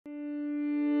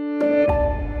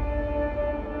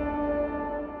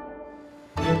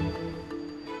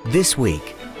This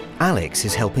week, Alex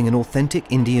is helping an authentic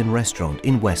Indian restaurant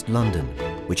in West London,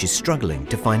 which is struggling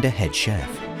to find a head chef.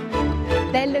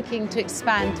 They're looking to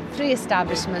expand 3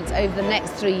 establishments over the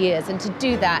next 3 years, and to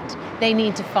do that, they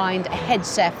need to find a head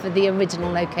chef for the original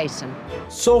location.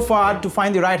 So far, to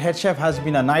find the right head chef has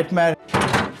been a nightmare.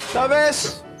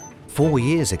 Service! 4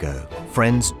 years ago,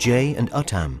 friends Jay and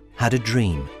Uttam had a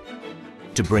dream: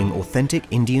 to bring authentic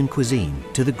Indian cuisine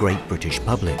to the great British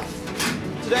public.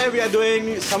 Today we are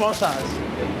doing samosas.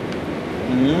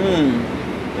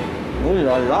 Ooh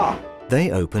la la.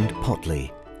 They opened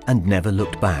Potley and never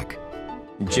looked back.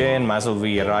 Jay and myself,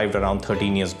 we arrived around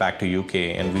 13 years back to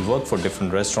UK, and we worked for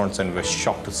different restaurants, and we're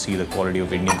shocked to see the quality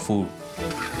of Indian food.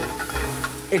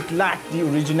 It lacked the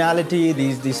originality,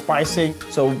 the spicing.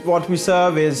 So what we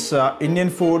serve is Indian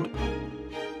food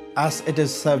as it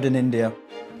is served in India.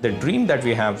 The dream that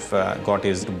we have got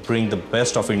is to bring the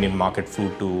best of Indian market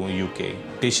food to UK.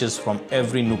 Dishes from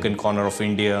every nook and corner of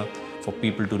India for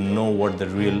people to know what the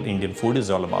real Indian food is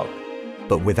all about.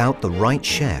 But without the right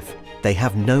chef, they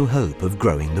have no hope of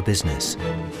growing the business.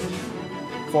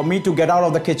 For me to get out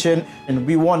of the kitchen, and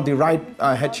we want the right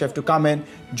head chef to come in,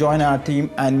 join our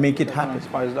team and make it happen.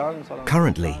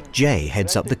 Currently, Jay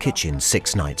heads up the kitchen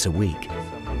 6 nights a week,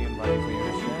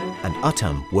 and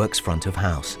Uttam works front of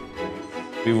house.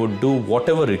 We would do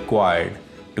whatever required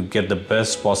to get the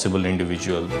best possible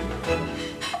individual.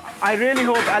 I really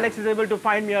hope Alex is able to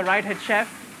find me a right head chef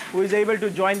who is able to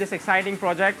join this exciting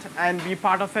project and be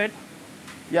part of it.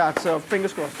 Yeah, so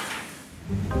fingers crossed.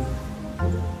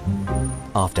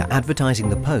 After advertising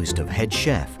the post of head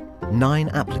chef, 9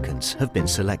 applicants have been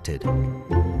selected.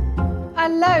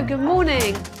 Hello, good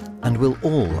morning. And will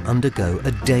all undergo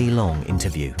a day-long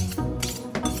interview.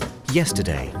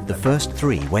 Yesterday, the first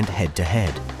 3 went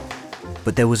head-to-head,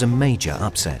 but there was a major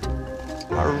upset.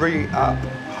 Hurry up,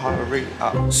 hurry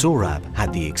up. Saurabh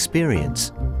had the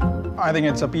experience, I think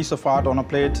it's a piece of art on a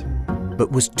plate.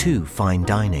 but was too fine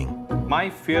dining. My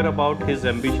fear about his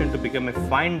ambition to become a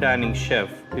fine dining chef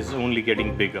is only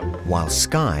getting bigger. While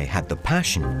Sky had the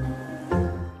passion,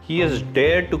 He has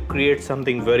dared to create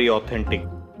something very authentic.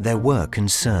 there were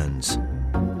concerns.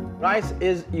 Rice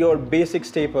is your basic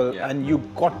staple and you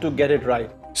got to get it right.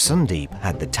 Sandeep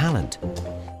had the talent,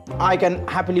 I can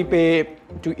happily pay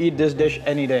to eat this dish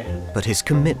any day. but his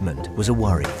commitment was a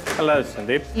worry. Hello,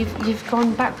 Sandeep. You've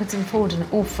gone backwards and forward an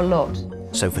awful lot.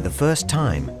 So for the first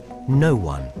time, no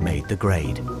one made the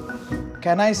grade.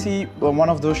 Can I see one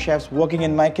of those chefs working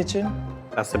in my kitchen?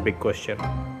 That's a big question.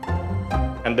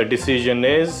 And the decision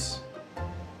is,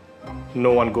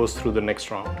 no one goes through the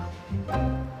next round.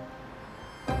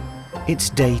 It's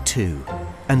day 2,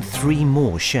 and 3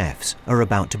 more chefs are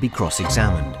about to be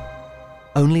cross-examined.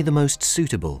 Only the most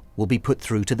suitable will be put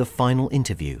through to the final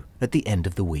interview at the end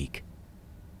of the week.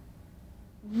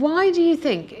 Why do you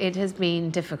think it has been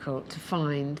difficult to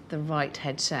find the right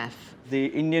head chef? The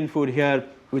Indian food here,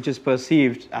 which is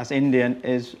perceived as Indian,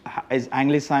 is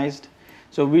anglicized.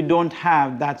 So we don't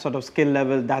have that sort of skill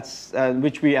level that's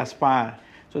which we aspire.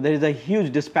 So there is a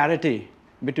huge disparity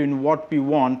between what we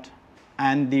want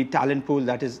and the talent pool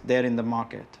that is there in the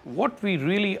market. What we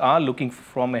really are looking for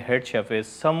from a head chef is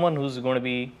someone who's going to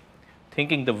be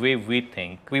thinking the way we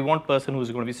think. We want a person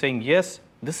who's going to be saying, yes,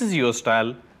 this is your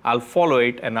style, I'll follow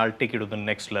it and I'll take it to the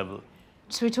next level.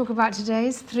 Should we talk about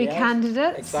today's 3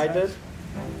 candidates? Excited?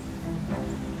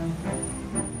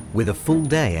 With a full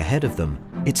day ahead of them,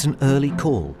 it's an early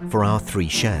call for our 3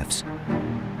 chefs.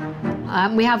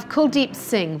 We have Kuldeep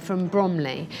Singh from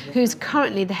Bromley, who's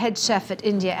currently the head chef at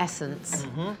India Essence.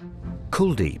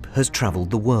 Kuldeep has travelled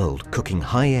the world cooking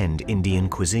high-end Indian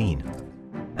cuisine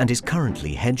and is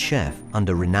currently head chef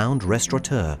under renowned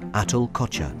restaurateur Atul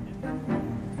Kochhar.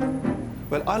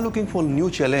 Well, I'm looking for new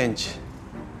challenge,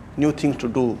 new things to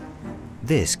do.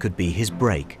 This could be his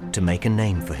break to make a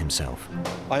name for himself.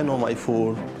 I know my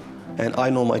food and I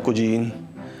know my cuisine.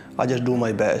 I just do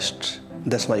my best.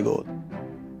 That's my goal.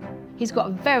 He's got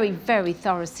a very, very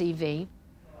thorough CV.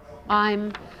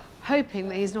 I'm hoping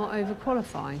that he's not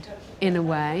overqualified, in a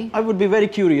way. I would be very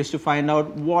curious to find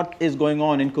out what is going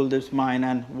on in Kuldeep's mind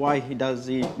and why he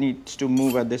needs to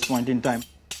move at this point in time.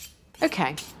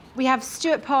 OK, we have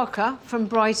Stuart Parker from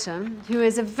Brighton, who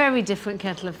is a very different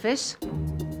kettle of fish.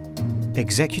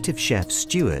 Executive chef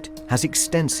Stuart has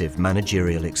extensive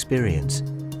managerial experience.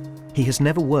 He has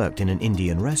never worked in an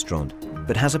Indian restaurant,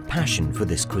 but has a passion for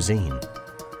this cuisine.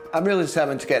 I'm really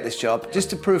determined to get this job, just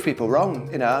to prove people wrong.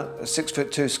 You know, a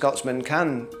 6'2" Scotsman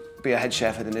can be a head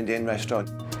chef at an Indian restaurant.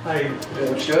 Hi,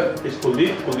 Stuart. It's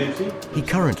Kuldeep. He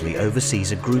currently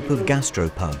oversees a group of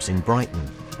gastropubs in Brighton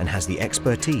and has the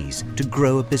expertise to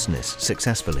grow a business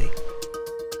successfully.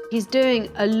 He's doing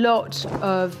a lot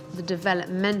of the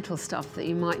developmental stuff that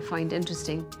you might find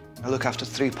interesting. I look after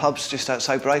 3 pubs just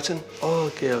outside Brighton. Oh,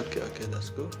 okay,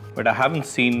 that's good. But I haven't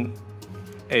seen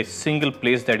a single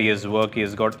place that he has worked, he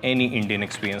has got any Indian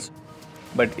experience.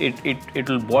 But it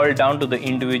will boil down to the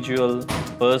individual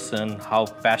person, how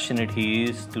passionate he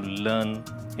is to learn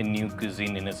a new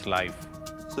cuisine in his life.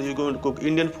 So you're going to cook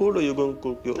Indian food or you're going to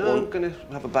cook your No, own? I'm going to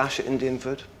have a bash at Indian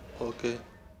food. Okay.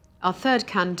 Our third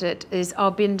candidate is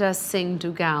Arbinder Singh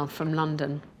Dugal from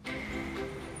London.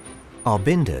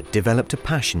 Arbinder developed a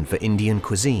passion for Indian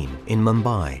cuisine in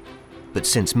Mumbai, but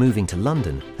since moving to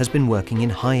London has been working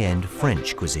in high-end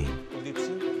French cuisine.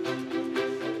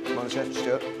 Come on, Chef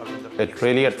Stuart. It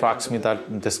really attracts me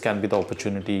that this can be the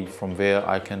opportunity from where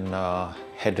I can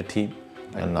head a team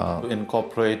and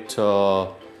incorporate a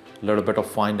little bit of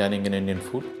fine dining in Indian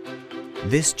food.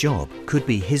 This job could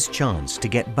be his chance to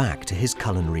get back to his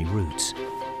culinary roots.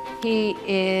 He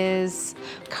is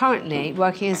currently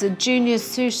working as a junior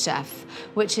sous chef,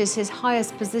 which is his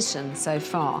highest position so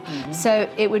far. So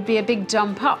it would be a big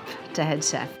jump up to head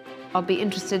chef. I'll be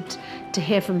interested to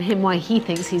hear from him why he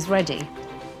thinks he's ready.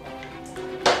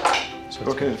 So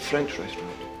working in a French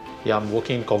restaurant? Yeah, I'm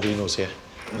working in Covino's here.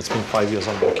 It's been 5 years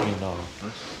I'm working in,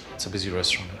 it's a busy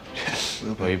restaurant. Yes.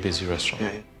 Very busy restaurant.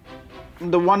 Yeah.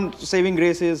 The one saving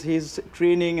grace is his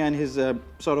training and his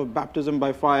sort of baptism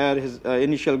by fire, his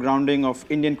initial grounding of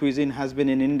Indian cuisine has been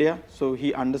in India. So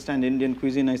he understands Indian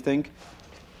cuisine, I think.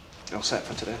 All set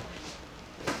for today.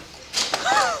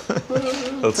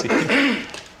 We'll see.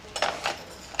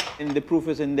 And the proof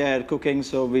is in their cooking,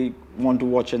 so we want to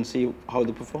watch and see how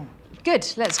they perform.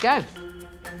 Good, let's go.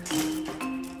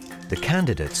 The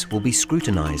candidates will be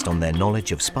scrutinized on their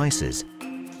knowledge of spices,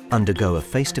 undergo a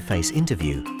face-to-face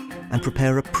interview, and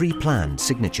prepare a pre-planned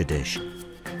signature dish.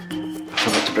 I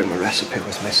forgot to bring my recipe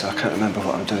with me, so I can't remember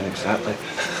what I'm doing exactly.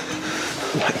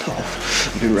 Like, no,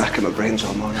 I've been racking my brains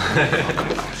all morning.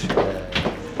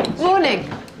 Morning.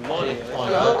 Morning.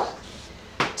 Hello.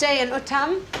 Jay and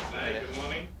Uttam. Hi, good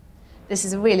morning. This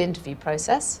is a real interview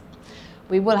process.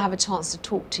 We will have a chance to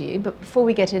talk to you, but before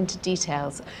we get into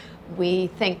details, we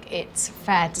think it's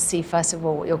fair to see, first of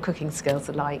all, what your cooking skills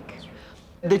are like.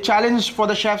 The challenge for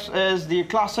the chefs is the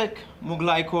classic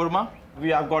Mughlai korma. We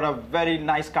have got a very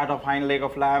nice cut of hind leg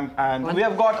of lamb, and we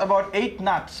have got about 8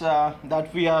 nuts that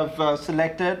we have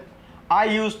selected. I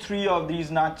use 3 of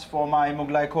these nuts for my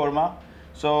Mughlai korma.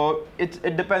 So it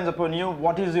depends upon you.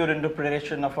 What is your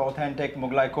interpretation of authentic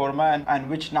Mughlai korma, and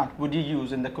which nut would you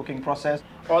use in the cooking process?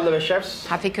 All the way, chefs.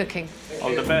 Happy cooking.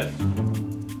 All the best.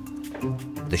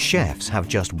 The chefs have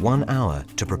just 1 hour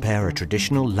to prepare a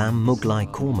traditional lamb Mughlai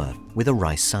korma with a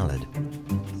rice salad.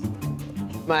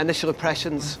 My initial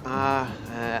impressions are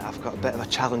I've got a bit of a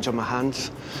challenge on my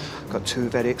hands. I've got 2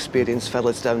 very experienced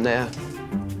fellas down there.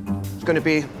 It's going to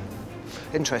be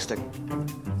interesting.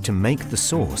 To make the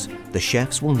sauce, the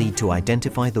chefs will need to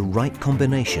identify the right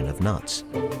combination of nuts.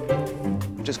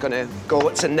 I'm just going to go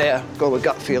what's in there, go with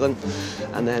gut feeling,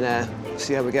 and then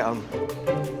see how we get on.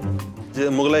 The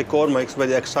Mughlai korma is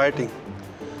very exciting.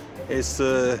 It's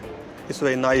a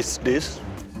very nice dish.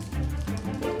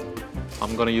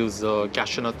 I'm going to use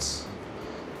cashew nuts.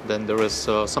 Then there is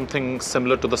something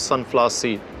similar to the sunflower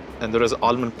seed, and there is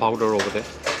almond powder over there.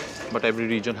 But every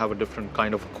region have a different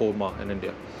kind of korma in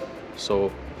India.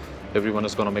 So everyone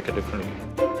is going to make it differently.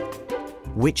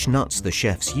 Which nuts the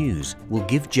chefs use will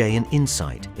give Jay an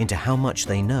insight into how much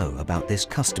they know about this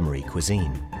customary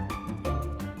cuisine.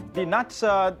 The nuts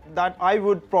that I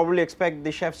would probably expect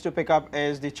the chefs to pick up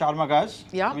is the charmagas,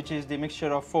 which is the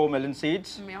mixture of 4 melon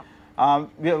seeds.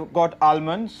 We have got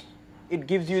almonds. It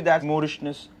gives you that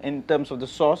Moorishness in terms of the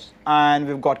sauce. And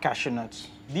we've got cashew nuts.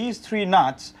 These 3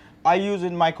 nuts I use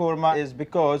in my korma is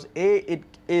because A, it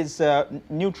is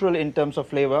neutral in terms of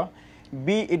flavor.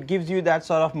 B, it gives you that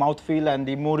sort of mouthfeel and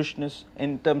the Moorishness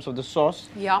in terms of the sauce.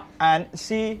 And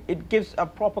C, it gives a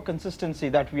proper consistency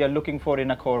that we are looking for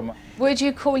in a korma. Would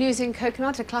you call using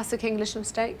coconut a classic English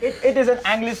mistake? It is an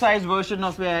anglicized version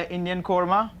of Indian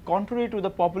korma. Contrary to the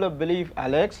popular belief,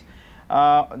 Alex,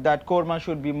 that korma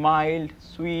should be mild,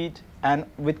 sweet, and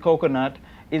with coconut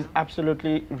is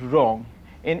absolutely wrong.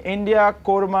 In India,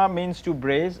 korma means to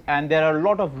braise, and there are a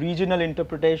lot of regional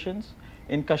interpretations.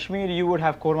 In Kashmir, you would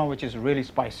have korma which is really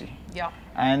spicy.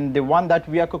 And the one that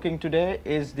we are cooking today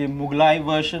is the Mughlai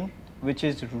version, which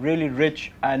is really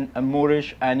rich and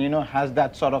Moorish, and has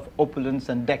that sort of opulence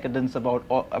and decadence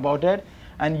about it.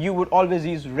 And you would always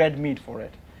use red meat for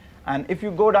it. And if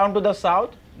you go down to the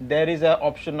south, there is an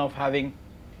option of having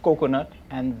coconut,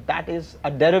 and that is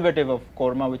a derivative of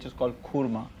korma, which is called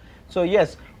kurma. So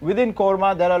yes, within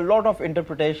korma there are a lot of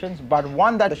interpretations, but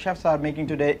one that the chefs are making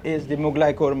today is the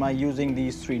Mughlai korma using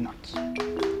these 3 nuts.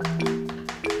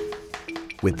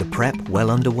 With the prep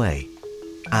well underway,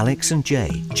 Alex and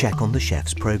Jay check on the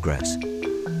chef's progress.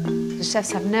 The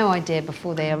chefs have no idea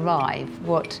before they arrive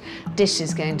what dish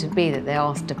is going to be that they're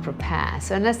asked to prepare.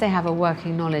 So unless they have a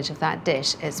working knowledge of that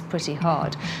dish, it's pretty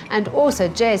hard. And also,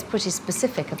 Jay is pretty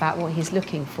specific about what he's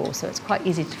looking for, so it's quite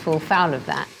easy to fall foul of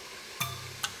that.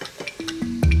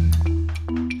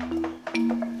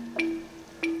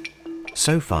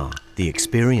 So far, the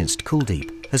experienced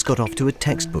Kuldeep has got off to a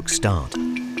textbook start.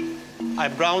 I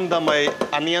browned my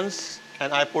onions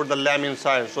and I put the lamb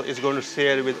inside, so it's going to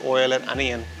sear with oil and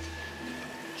onion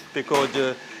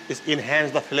because it's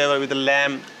enhanced the flavor with the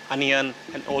lamb, onion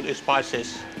and all the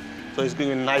spices. So it's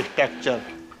giving a nice texture.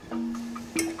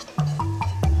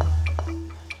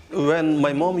 When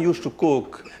my mom used to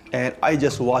cook and I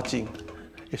just watching,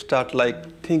 you start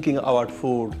like thinking about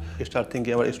food, you start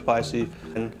thinking about spicy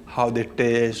and how they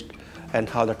taste and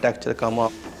how the texture come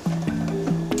up.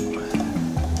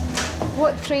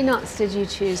 What 3 nuts did you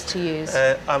choose to use?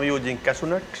 I'm using cashew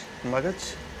nut,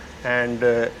 magaj,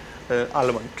 and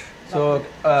almond. So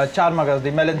char magas,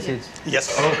 the melon seeds.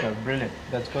 Yes. Okay, brilliant.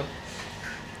 That's good.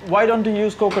 Why don't you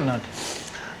use coconut?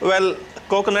 Well,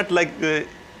 coconut, like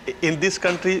in this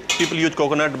country, people use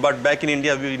coconut, but back in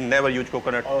India, we never use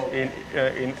coconut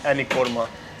in any korma.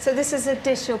 So this is a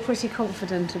dish you're pretty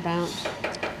confident about?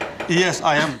 Yes,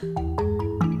 I am.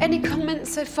 Any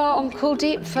comments so far on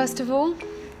Kuldeep, first of all?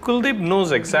 Kuldeep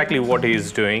knows exactly what he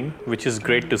is doing, which is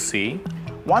great to see.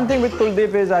 One thing with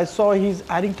Kuldeep is I saw he's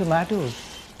adding tomatoes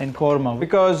in korma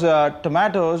because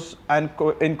tomatoes in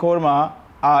korma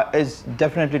is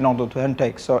definitely not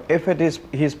authentic. So if it is,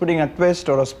 he's putting a twist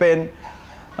or a spin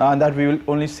that we will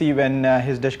only see when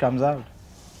his dish comes out.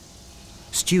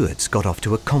 Stuart's got off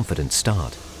to a confident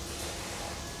start.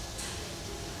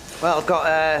 Well, I've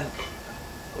got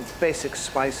basic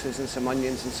spices and some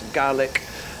onions and some garlic,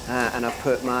 and I've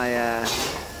put my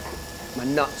my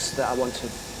nuts that I want to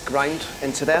grind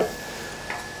into there.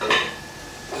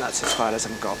 And that's as far as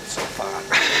I've got so far.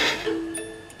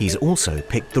 He's also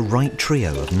picked the right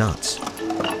trio of nuts.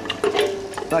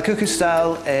 My cooking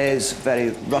style is very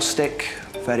rustic,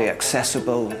 very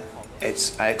accessible.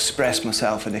 I express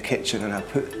myself in the kitchen and I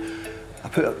put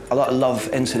a lot of love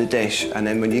into the dish, and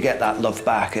then when you get that love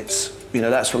back,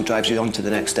 that's what drives you on to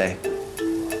the next day.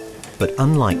 But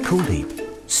unlike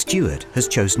Kuldeep, Stuart has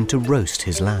chosen to roast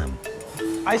his lamb.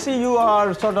 I see you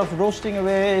are sort of roasting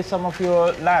away some of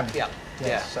your lamb. Yeah.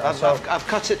 Yes. Yeah, I've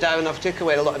cut it down, I've taken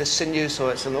away a lot of the sinew so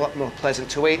it's a lot more pleasant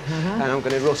to eat, and I'm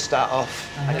going to roast that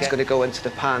off and it's going to go into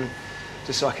the pan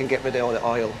just so I can get rid of all the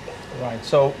oil. Right,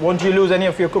 so won't you lose any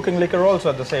of your cooking liquor also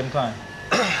at the same time?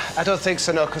 I don't think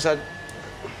so, no, because I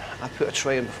put a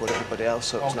tray in before everybody else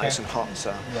so it's nice and hot,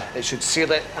 so it should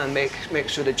seal it and make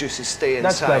sure the juices stay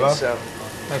inside. That's clever. So.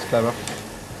 That's clever.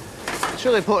 It's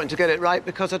really important to get it right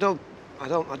because I don't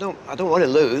want to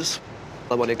lose.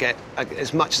 I want to get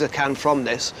as much as I can from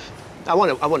this. I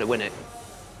want to win it.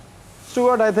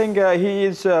 Stuart, I think he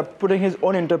is putting his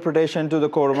own interpretation to the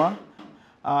korma.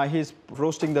 He's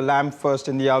roasting the lamb first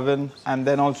in the oven, and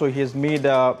then also he's made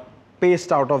a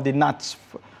paste out of the nuts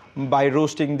by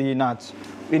roasting the nuts.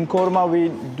 In korma, we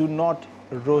do not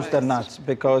roast the nuts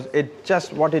because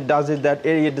what it does is that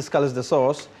A, it discolors the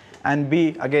sauce, and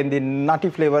B, again, the nutty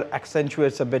flavor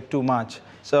accentuates a bit too much.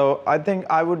 So I think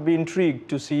I would be intrigued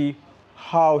to see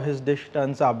how his dish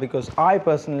turns out, because I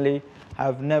personally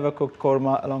have never cooked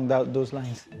korma along those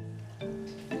lines.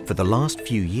 For the last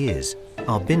few years,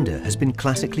 Arbinder has been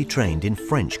classically trained in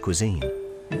French cuisine.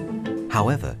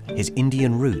 However, his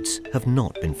Indian roots have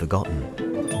not been forgotten.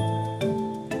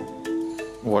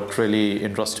 What really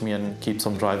interests me and keeps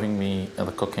on driving me in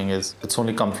the cooking is it's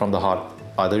only come from the heart.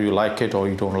 Either you like it or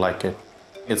you don't like it.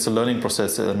 It's a learning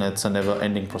process and it's a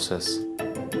never-ending process.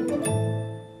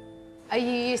 Are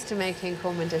you used to making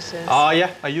korma dishes?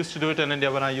 Yeah, I used to do it in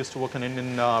India when I used to work in an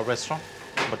Indian restaurant.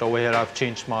 But over here I've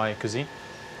changed my cuisine.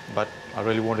 But I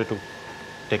really wanted to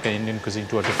take an Indian cuisine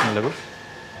to a different level.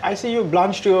 I see you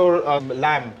blanched your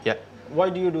lamb. Yeah. Why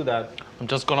do you do that? I'm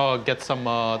just gonna get some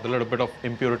the little bit of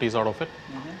impurities out of it.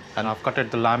 And I've cut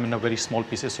the lamb in a very small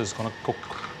pieces, so it's gonna cook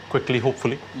quickly,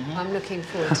 hopefully. I'm looking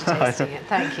forward to tasting it.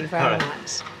 Thank you very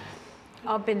much.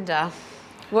 Arbinder,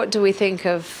 what do we think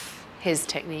of his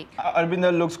technique?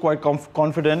 Arbinder looks quite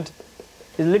confident.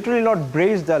 He's literally not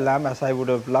braised the lamb as I would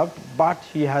have loved, but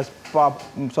he has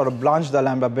sort of blanched the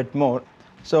lamb a bit more.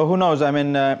 So who knows, I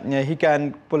mean, he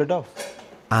can pull it off.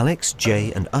 Alex,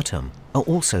 Jay and Uttam are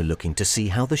also looking to see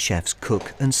how the chefs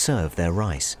cook and serve their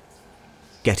rice.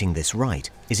 Getting this right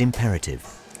is imperative.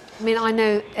 I mean, I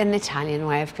know an Italian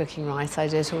way of cooking rice, I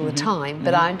do it all the time,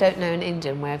 but I don't know an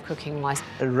Indian way of cooking rice.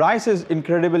 Rice is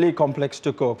incredibly complex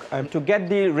to cook. To get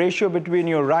the ratio between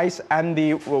your rice and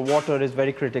the water is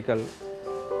very critical.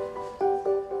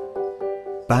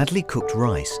 Badly cooked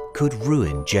rice could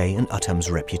ruin Jay and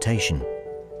Uttam's reputation.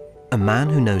 A man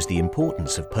who knows the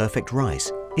importance of perfect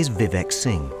rice is Vivek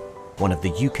Singh, one of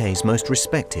the UK's most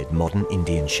respected modern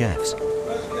Indian chefs.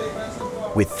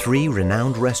 With 3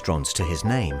 renowned restaurants to his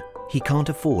name, he can't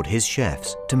afford his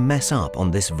chefs to mess up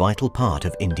on this vital part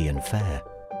of Indian fare.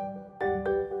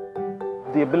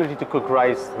 The ability to cook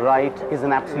rice right is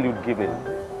an absolute given.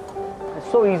 It's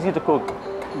so easy to cook,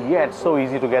 yet so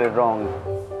easy to get it wrong.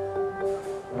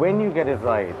 When you get it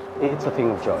right, it's a thing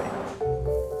of joy.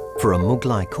 For a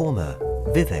Mughlai korma,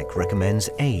 Vivek recommends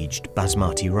aged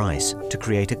basmati rice to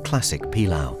create a classic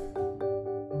pilau.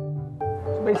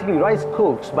 So basically, rice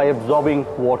cooks by absorbing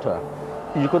water.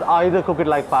 You could either cook it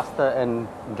like pasta and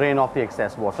drain off the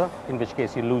excess water, in which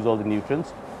case you lose all the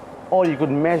nutrients, or you could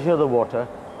measure the water,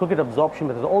 cook it absorption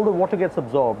method. All the water gets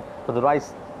absorbed, but the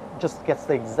rice just gets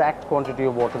the exact quantity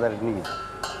of water that it needs.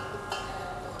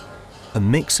 A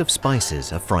mix of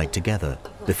spices are fried together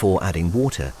before adding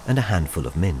water and a handful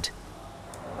of mint.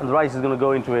 And the rice is going to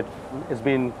go into it. It's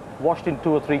been washed in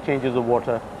 2 or 3 changes of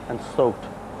water and soaked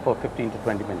for 15 to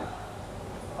 20 minutes.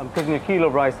 I'm cooking a kilo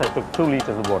of rice, I took 2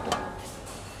 liters of water.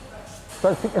 So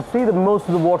I see that most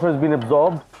of the water has been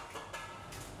absorbed.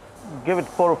 Give it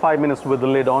 4 or 5 minutes with the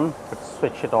lid on, but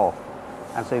switch it off.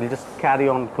 And so it'll just carry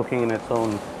on cooking in its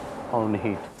own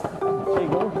heat. There you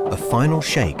go. A final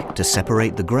shake to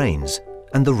separate the grains,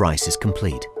 and the rice is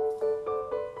complete.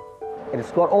 And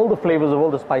it's got all the flavors of all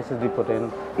the spices we put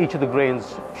in. Each of the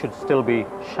grains should still be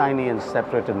shiny and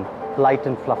separate and light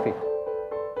and fluffy.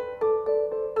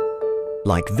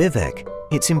 Like Vivek,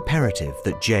 it's imperative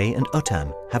that Jay and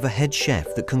Uttam have a head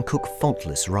chef that can cook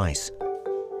faultless rice.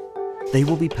 They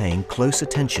will be paying close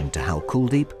attention to how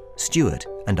Kuldeep, Stuart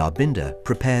and Arbinder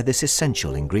prepare this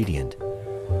essential ingredient.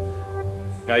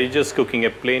 Are you just cooking a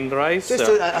plain rice? Just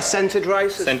a scented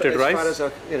rice. Scented rice? As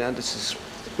far as this is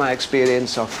my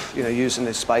experience of using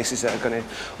the spices that are going to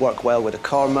work well with a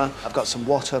korma. I've got some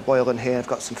water boiling here. I've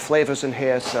got some flavours in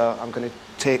here, so I'm going to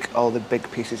take all the big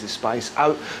pieces of spice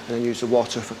out and then use the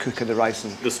water for cooking the rice.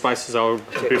 And the spices out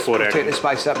before adding. Take the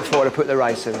spice out before I put the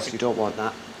rice in, so you don't want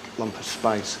that lump of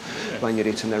spice when you're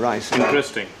eating the rice.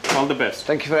 Interesting. All the best.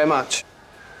 Thank you very much.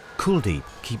 Kuldeep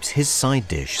keeps his side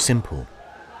dish simple.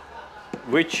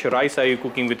 Which rice are you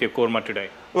cooking with your korma today?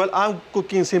 Well, I'm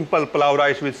cooking simple pulao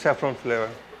rice with saffron flavor.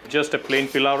 Just a plain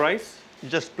pilau rice?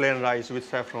 Just plain rice with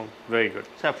saffron. Very good.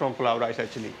 Saffron pulao rice,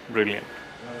 actually. Brilliant.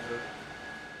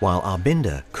 While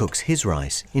Arbinder cooks his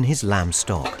rice in his lamb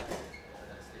stock.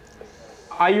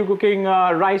 Are you cooking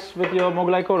rice with your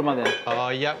Mughlai korma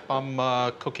then? Yeah, I'm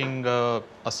cooking a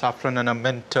saffron and a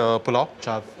mint pulao, which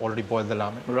I've already boiled the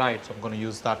lamb in. Right. So I'm going to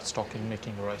use that stock in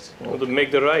making the rice. Oh, to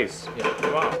make the rice?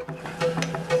 Yeah. Wow.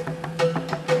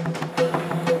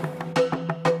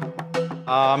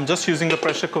 I'm just using the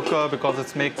pressure cooker because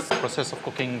it makes the process of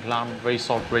cooking lamb very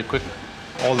soft, very quick.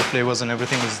 All the flavors and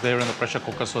everything is there in the pressure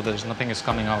cooker, so there's nothing is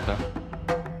coming out there.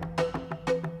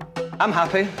 I'm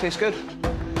happy. Tastes good.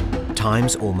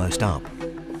 Time's almost up.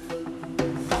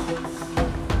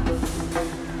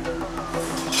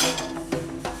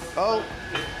 Oh,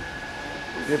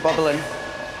 you're bubbling.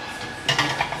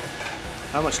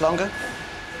 How much longer?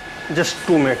 Just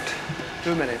 2 minutes.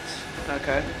 2 minutes.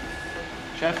 Okay.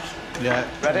 Chef? Yeah.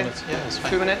 Ready? 2 minutes. Yeah, it's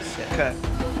fine. 2 minutes? Yeah. Okay.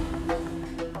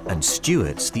 And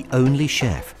Stuart's the only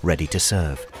chef ready to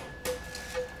serve.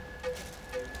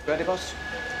 Ready, boss?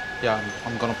 Yeah,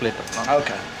 I'm going to plate it now.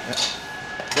 Okay. Yeah.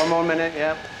 1 more minute,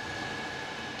 yeah.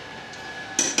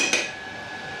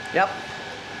 Yep.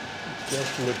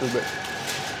 Just a little bit.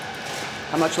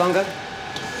 How much longer?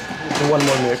 1 more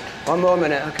minute. 1 more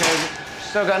minute, okay.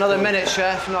 Still got another minute,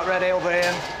 chef. Not ready over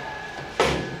here.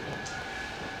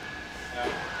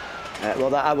 Well,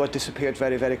 that hour disappeared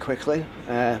very, very quickly.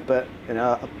 But,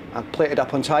 I plated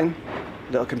up on time.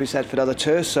 Little can be said for the other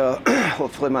 2, so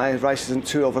hopefully my rice isn't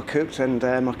too overcooked and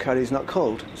my curry's not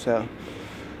cold. So,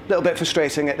 a little bit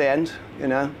frustrating at the end,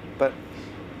 but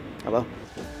oh well.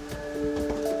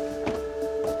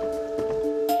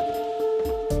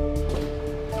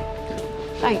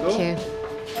 Thank you.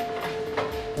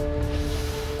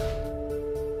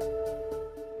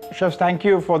 Chefs, thank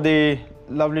you for the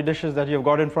lovely dishes that you've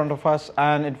got in front of us,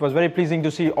 and it was very pleasing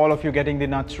to see all of you getting the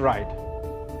nuts right.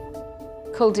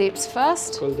 Kuldeep's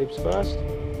first. Kuldeep's first.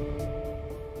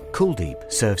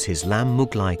 Kuldeep serves his lamb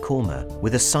Mughlai korma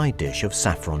with a side dish of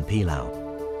saffron pilau.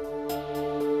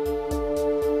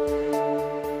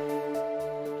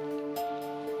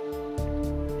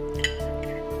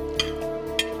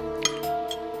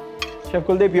 Chef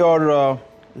Kuldeep, your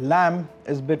lamb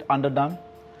is a bit underdone.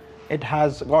 It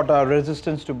has got a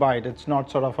resistance to bite. It's not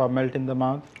sort of a melt in the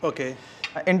mouth. Okay.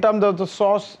 In terms of the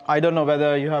sauce, I don't know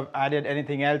whether you have added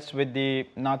anything else with the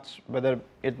nuts, whether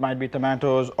it might be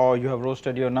tomatoes or you have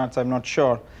roasted your nuts, I'm not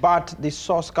sure. But the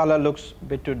sauce color looks a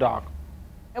bit too dark.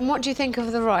 And what do you think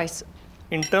of the rice?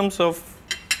 In terms of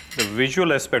the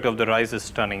visual aspect of the rice is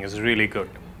stunning, is really good.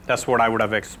 That's what I would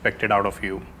have expected out of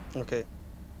you. Okay.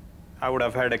 I would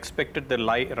have had expected the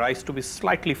rice to be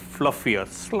slightly fluffier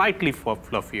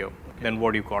than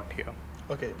what you got here.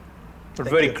 Okay. But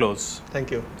very close.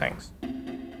 Thank you. Thanks.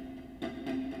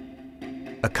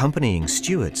 Accompanying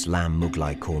Stuart's lamb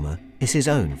Mughlai korma is his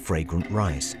own fragrant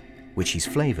rice, which he's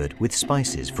flavoured with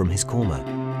spices from his korma.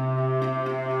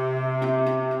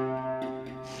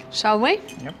 Shall we?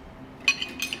 Yep.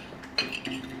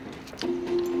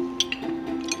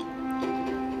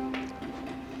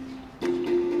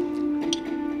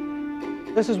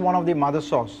 This is one of the mother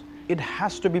sauce. It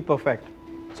has to be perfect.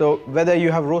 So whether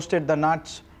you have roasted the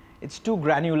nuts, it's too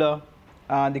granular.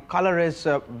 The color is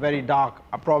very dark,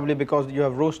 probably because you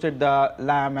have roasted the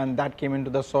lamb and that came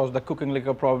into the sauce. The cooking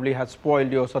liquor probably has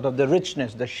spoiled your sort of the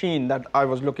richness, the sheen that I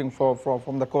was looking for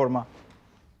from the korma.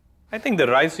 I think the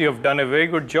rice, you have done a very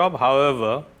good job.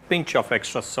 However, pinch of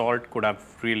extra salt could have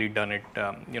really done it,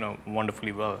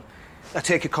 wonderfly well. I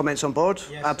take your comments on board.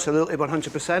 Yes, absolutely,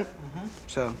 100%.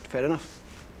 So, fair enough.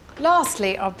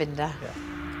 Lastly, Arbinder.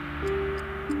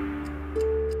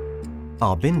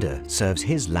 Arbinder serves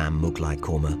his lamb Mughlai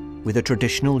korma with a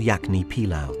traditional yakni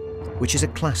pilau, which is a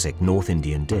classic North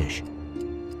Indian dish.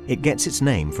 It gets its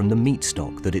name from the meat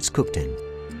stock that it's cooked in.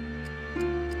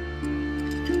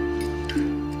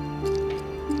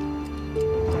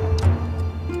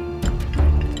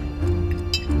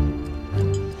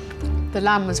 The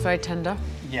lamb was very tender.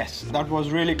 Yes, that was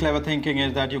really clever thinking,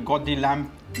 is that you got the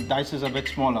lamb dices a bit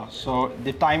smaller, so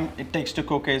the time it takes to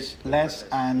cook is less,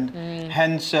 and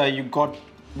hence you got,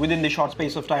 within the short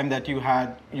space of time that you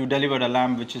had, you delivered a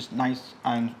lamb which is nice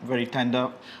and very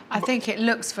tender. I think it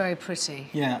looks very pretty.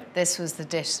 Yeah. This was the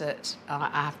dish that I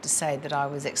have to say that I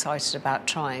was excited about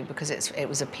trying because it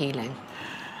was appealing.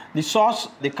 The sauce,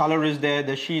 the color is there,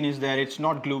 the sheen is there, it's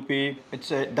not gloopy,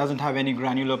 it doesn't have any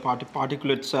granular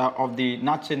particulates of the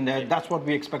nuts in there. That's what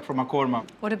we expect from a korma.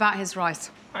 What about his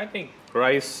rice? I think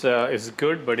rice is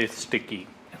good, but it's sticky.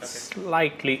 It's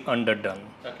slightly underdone.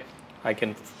 Okay. I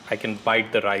can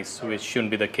bite the rice, which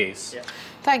shouldn't be the case. Yeah.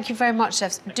 Thank you very much,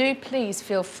 chefs. Do please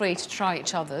feel free to try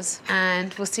each other's,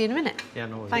 and we'll see you in a minute. Yeah,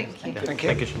 no worries. Thank you.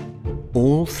 Thank you.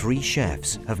 All three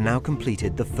chefs have now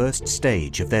completed the first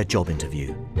stage of their job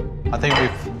interview. I think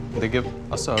they give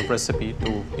us a recipe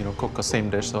to cook a same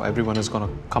dish, so everyone is going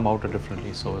to come out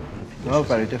differently. So Oh,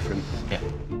 very different. yeah.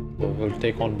 We'll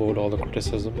take on board all the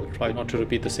criticism. We'll try not to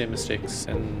repeat the same mistakes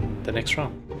in the next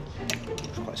round.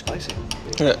 It's quite spicy.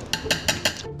 Yeah.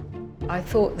 I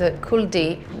thought that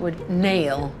Kuldeep would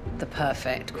nail the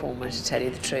perfect korma, to tell you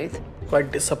the truth.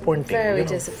 Quite disappointing. Very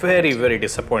disappointing. Very, very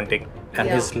disappointing. And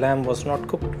Yeah. his lamb was not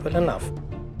cooked well enough.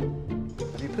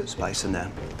 Have you put spice in there?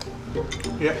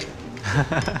 Yeah.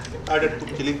 Added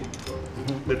to chili,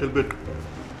 little bit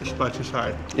spicy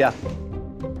side. Yeah.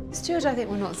 Stuart, I think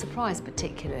we're not surprised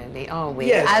particularly, are we?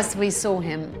 Yes. As we saw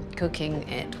him cooking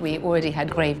it, we already had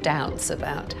grave doubts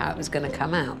about how it was going to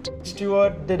come out.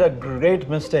 Stuart did a great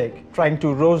mistake trying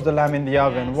to roast the lamb in the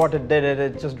oven. Yes. What it did,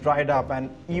 it just dried up, and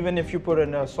even if you put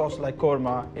in a sauce like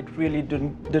korma, it really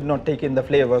did not take in the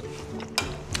flavors.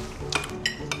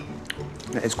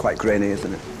 It is quite grainy,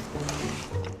 isn't it?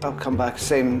 I'll come back,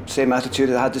 same attitude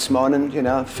I had this morning,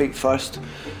 feet first,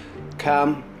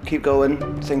 calm, keep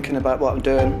going, thinking about what I'm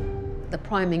doing. The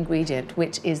prime ingredient,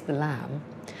 which is the lamb,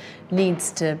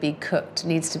 needs to be cooked,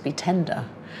 needs to be tender.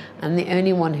 And the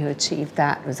only one who achieved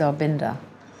that was Arbinder.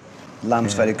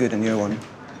 Lamb's very good in your one.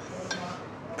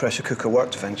 Pressure cooker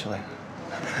worked eventually.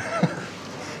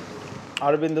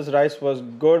 Arabinder's rice was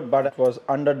good, but it was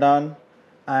underdone,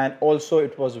 and also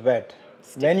it was wet.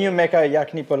 When you make a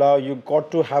yakni pulao, you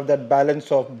got to have that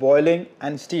balance of boiling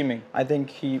and steaming. I think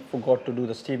he forgot to do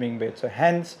the steaming bit, so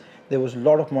hence there was a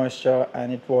lot of moisture,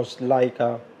 and it was like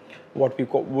what we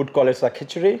would call as a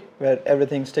khichdi, where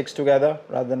everything sticks together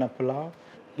rather than a pulao.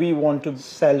 We want to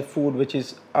sell food which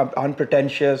is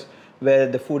unpretentious, where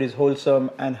the food is wholesome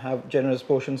and have generous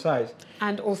portion size.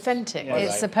 And authentic.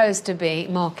 Yes. It's supposed to be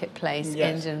marketplace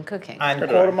Yes. Indian cooking. And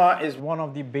korma is one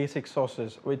of the basic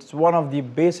sauces. It's one of the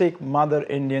basic Mother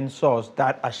Indian sauce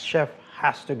that a chef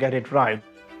has to get it right.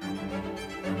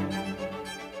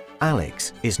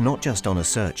 Alex is not just on a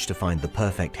search to find the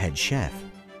perfect head chef.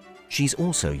 She's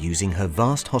also using her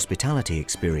vast hospitality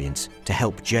experience to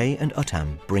help Jay and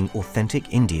Uttam bring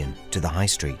authentic Indian to the high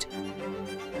street.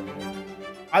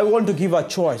 I want to give a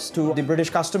choice to the British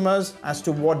customers as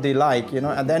to what they like.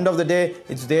 At the end of the day,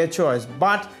 it's their choice.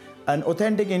 But an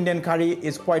authentic Indian curry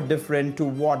is quite different to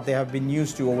what they have been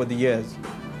used to over the years.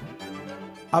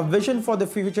 Our vision for the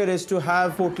future is to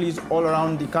have hotels all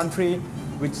around the country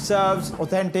which serves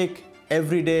authentic,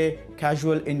 everyday,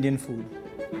 casual Indian food.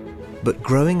 But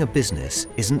growing a business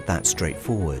isn't that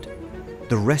straightforward.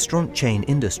 The restaurant chain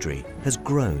industry has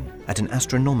grown at an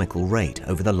astronomical rate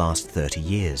over the last 30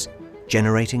 years,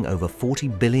 generating over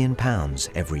 £40 billion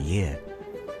every year.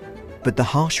 But the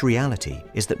harsh reality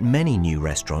is that many new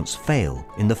restaurants fail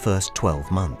in the first 12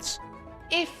 months.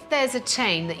 If there's a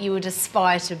chain that you would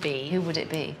aspire to be, who would it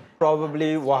be?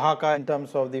 Probably Oaxaca in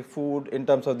terms of the food, in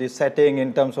terms of the setting,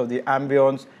 in terms of the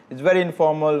ambience. It's very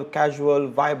informal, casual,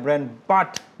 vibrant,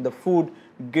 but the food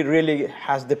really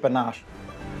has the panache.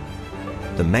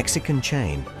 The Mexican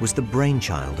chain was the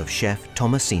brainchild of chef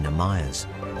Thomasina Myers.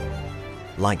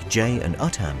 Like Jay and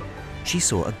Uttam, she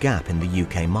saw a gap in the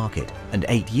UK market and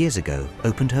 8 years ago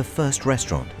opened her first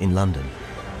restaurant in London.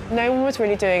 No one was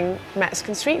really doing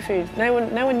Mexican street food. No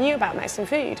one knew about Mexican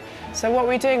food. So what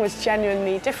we were doing was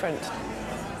genuinely different.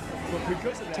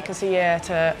 It took us a year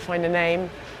to find a name,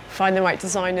 find the right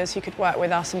designers who could work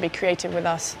with us and be creative with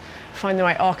us, find the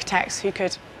right architects who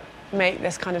could make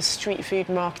this kind of street food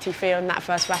markety feel in that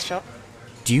first restaurant.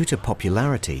 Due to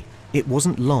popularity, it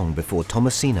wasn't long before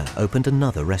Thomasina opened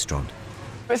another restaurant.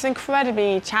 It was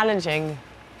incredibly challenging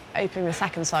opening the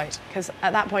second site, because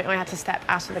at that point I had to step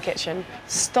out of the kitchen,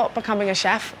 stop becoming a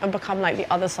chef and become like the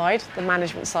other side, the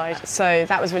management side. So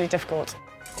that was really difficult.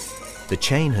 The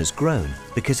chain has grown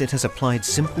because it has applied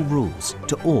simple rules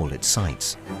to all its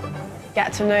sites.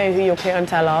 Get to know who your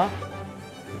clientele are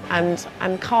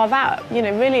and carve out,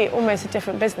 really almost a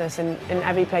different business in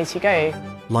every place you go.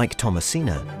 Like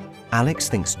Thomasina, Alex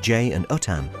thinks Jay and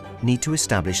Uttam need to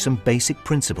establish some basic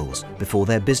principles before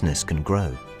their business can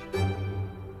grow.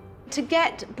 To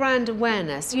get brand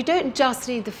awareness, you don't just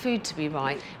need the food to be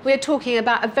right. We're talking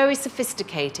about a very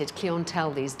sophisticated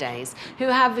clientele these days who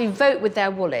vote with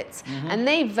their wallets, and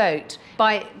they vote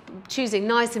by choosing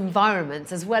nice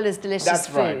environments as well as delicious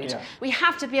food. Right, yeah. We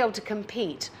have to be able to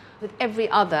compete with every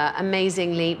other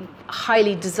amazingly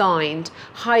highly designed,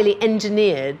 highly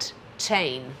engineered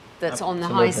chain that's on the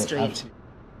high street. Absolutely.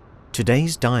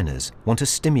 Today's diners want a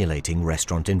stimulating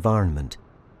restaurant environment.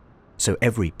 So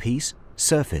every piece,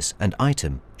 surface and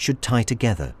item should tie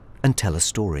together and tell a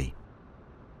story.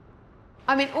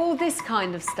 I mean, all this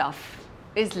kind of stuff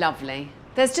is lovely.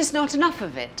 There's just not enough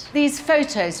of it. These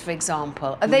photos, for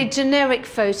example, are they generic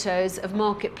photos of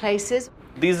marketplaces?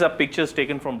 These are pictures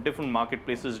taken from different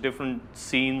marketplaces, different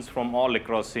scenes from all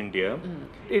across India.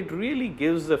 It really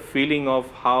gives the feeling of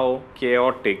how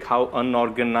chaotic, how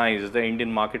unorganized the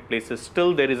Indian marketplace is.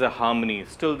 Still there is a harmony,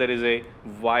 still there is a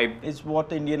vibe. It's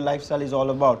what Indian lifestyle is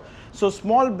all about. So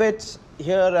small bits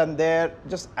here and there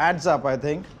just adds up, I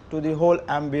think, to the whole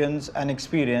ambience and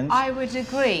experience. I would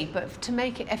agree, but to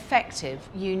make it effective,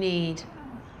 you need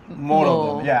more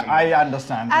of them. Yeah, I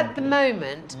understand. At the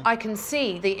moment, I can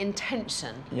see the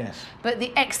intention, yes, but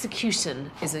the execution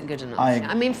isn't good enough.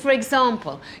 I mean, for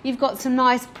example, you've got some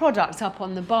nice products up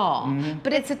on the bar,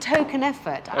 but it's a token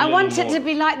effort. I want it to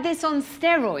be like this on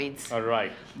steroids. All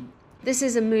right. This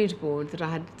is a mood board that I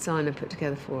had a designer put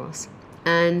together for us.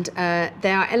 And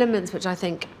there are elements which I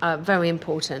think are very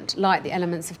important, like the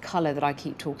elements of colour that I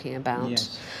keep talking about.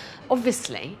 Yes.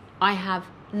 Obviously, I have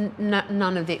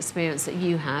none of the experience that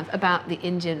you have about the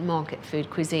Indian market food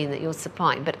cuisine that you're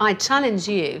supplying, but I challenge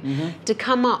you to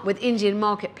come up with Indian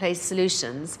marketplace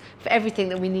solutions for everything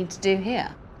that we need to do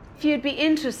here. If you'd be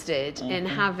interested in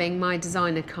having my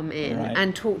designer come in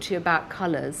and talk to you about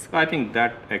colours. I think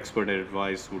that expert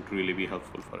advice would really be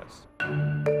helpful for us.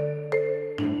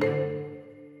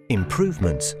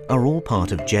 Improvements are all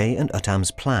part of Jay and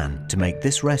Uttam's plan to make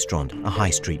this restaurant a high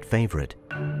street favourite.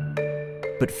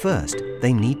 But first,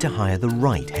 they need to hire the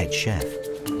right head chef.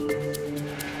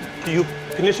 You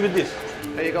finish with this?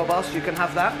 There you go, boss. You can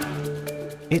have that.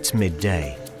 It's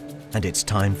midday, and it's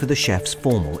time for the chef's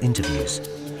formal interviews.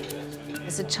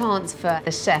 It's a chance for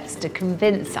the chefs to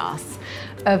convince us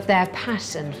of their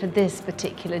passion for this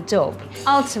particular job.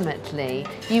 Ultimately,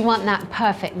 you want that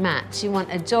perfect match. You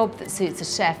want a job that suits a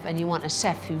chef, and you want a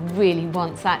chef who really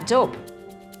wants that job.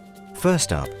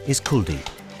 First up is Kuldeep.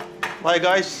 Bye,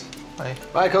 guys. Bye.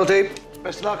 Bye, Kuldeep.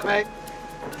 Best of luck, mate.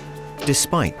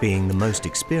 Despite being the most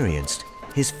experienced,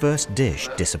 his first dish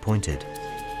disappointed.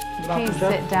 Please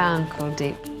sit down,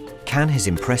 Kuldeep. Can his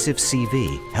impressive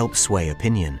CV help sway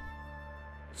opinion?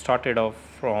 started off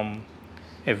from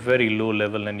a very low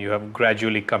level and you have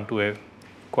gradually come to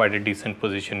quite a decent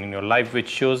position in your life, which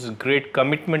shows great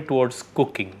commitment towards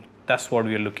cooking. That's what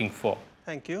we are looking for.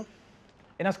 Thank you.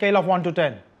 In a scale of 1 to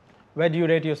 10, where do you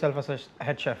rate yourself as a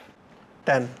head chef?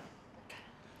 10.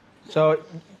 So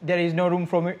there is no room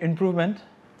for improvement?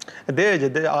 There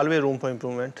is always room for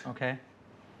improvement. Okay.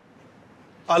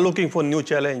 I'm looking for new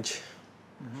challenge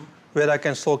where I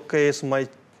can showcase my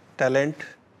talent.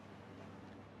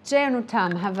 Jay and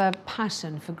Uttam have a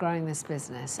passion for growing this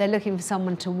business. They're looking for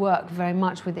someone to work very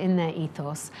much within their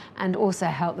ethos and also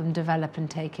help them develop and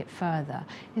take it further.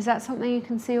 Is that something you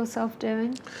can see yourself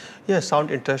doing? Yeah, sound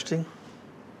interesting.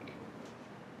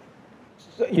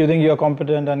 So you think you're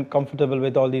competent and comfortable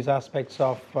with all these aspects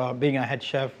of being a head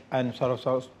chef and sort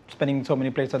of spinning so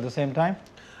many plates at the same time?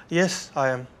 Yes, I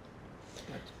am.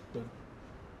 That's good.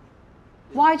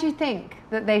 Why do you think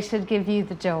that they should give you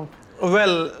the job?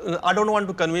 Well, I don't want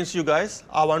to convince you guys.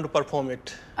 I want to perform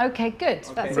it. Okay, good.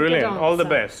 That's Brilliant. a good answer. All the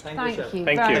best. Thank you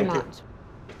Thank very you. much.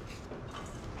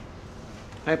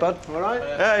 Hey, bud, all right?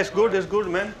 Yeah, it's good,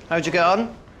 man. How'd you get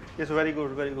on? It's very good,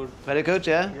 very good. Very good,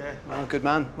 yeah? Yeah. Well, good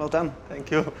man. Well done.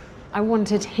 Thank you. I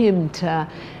wanted him to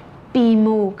be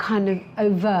more kind of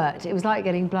overt. It was like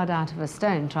getting blood out of a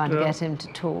stone, trying to get him to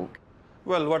talk.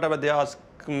 Well, whatever they ask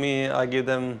me, I give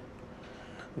them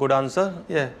good answer.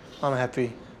 Yeah, I'm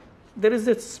happy. There is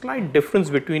a slight difference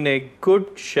between a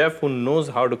good chef who knows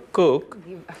how to cook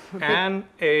and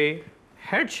a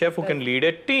head chef who can lead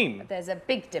a team. There's a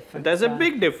big difference. There's a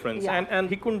big difference, Yeah. and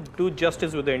he couldn't do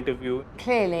justice with the interview.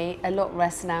 Clearly, a lot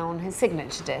rests now on his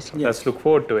signature dish. Let's look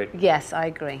forward to it. Yes, I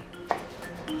agree.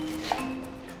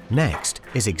 Next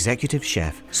is executive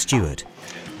chef Stuart.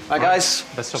 Bye, guys.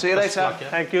 Best of See you best later. luck, yeah.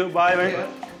 Thank you. Bye, man.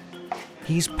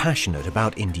 He's passionate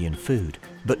about Indian food,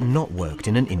 but not worked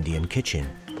in an Indian kitchen.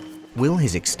 Will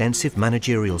his extensive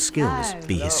managerial skills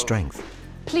be his strength?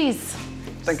 Please.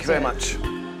 Thank you very much.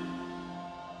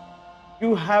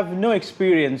 You have no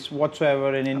experience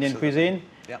whatsoever in Indian cuisine.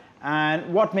 Yeah.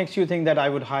 And what makes you think that I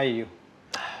would hire you?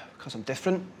 Because I'm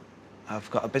different. I've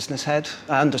got a business head.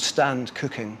 I understand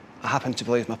cooking. I happen to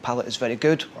believe my palate is very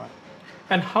good. Right.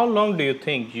 And how long do you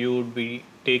think you would be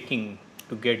taking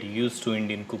to get used to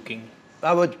Indian cooking?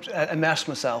 I would immerse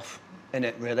myself in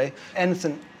it, really.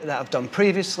 Anything that I've done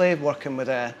previously, working with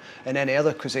in any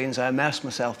other cuisines, I immerse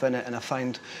myself in it and I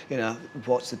find, you know,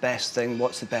 what's the best thing,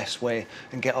 what's the best way,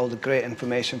 and get all the great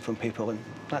information from people, and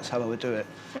that's how I would do it.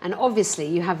 And obviously,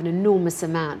 you have an enormous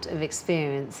amount of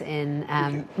experience in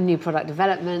new product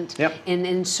development, in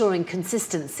ensuring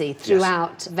consistency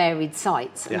throughout varied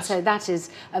sites. And so that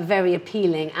is a very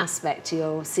appealing aspect to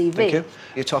your CV. Thank you.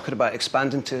 You're talking about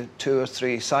expanding to 2 or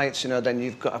 3 sites, you know, then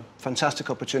you've got a fantastic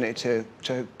opportunity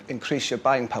to increase your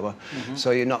buying power.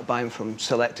 So you're not buying from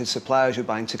selected suppliers, you're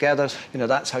buying together. You know,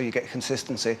 that's how you get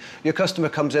consistency. Your customer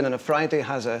comes in on a Friday,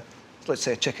 has let's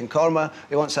say a chicken korma,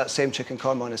 he wants that same chicken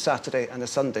korma on a Saturday and a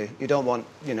Sunday. You don't want,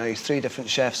 you know, 3 different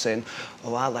chefs saying,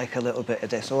 oh, I like a little bit of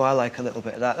this, oh, I like a little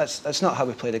bit of that. That's not how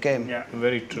we play the game. Yeah,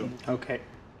 very true. Okay.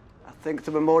 I think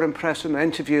they were more impressed with my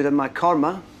interview than my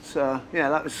korma. So, yeah,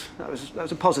 that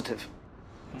was a positive.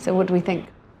 So what do we think?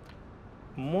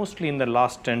 Mostly in the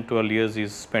last 10, 12 years,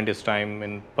 he's spent his time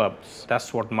in pubs.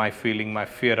 That's what my feeling, my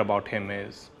fear about him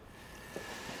is.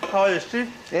 How are you,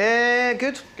 Steve? Yeah,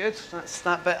 good. That's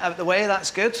that bit out of the way,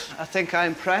 that's good. I think I'm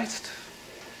impressed.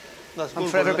 That's I'm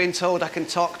good, forever good. being told I can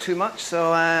talk too much,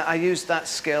 so I used that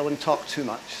skill and talk too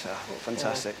much, so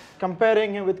fantastic.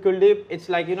 Comparing him with Kuldeep, it's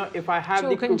like, you know, if I have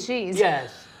Chalk and cheese.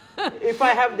 Yes. If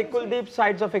I have the Kuldeep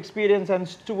sides of experience and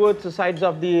Stuart the sides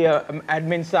of the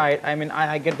admin side, I mean,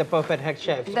 I get the perfect head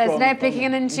chef. There's no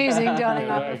picking and choosing, darling.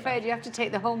 I'm afraid you have to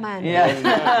take the whole man.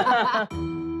 Yeah.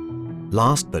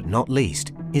 Last but not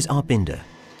least is Arbinder.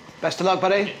 Best of luck,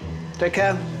 buddy. Take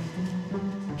care.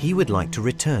 He would like to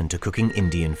return to cooking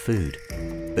Indian food,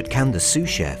 but can the sous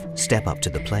chef step up to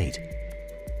the plate?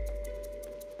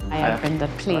 Hi, Arbinder,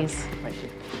 please. Thank you.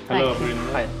 Hello, Thank you.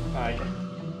 Arvind. Hi.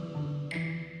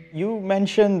 You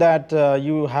mentioned that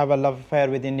you have a love affair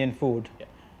with Indian food,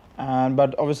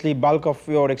 but obviously bulk of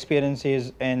your experience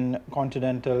is in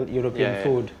continental European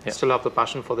food. I still have the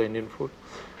passion for the Indian food,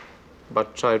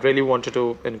 but I really wanted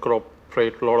to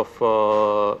incorporate a lot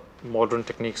of modern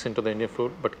techniques into the Indian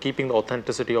food, but keeping the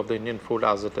authenticity of the Indian food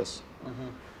as it is.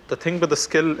 The thing with the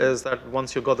skill is that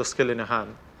once you got the skill in your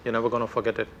hand, you're never going to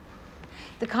forget it.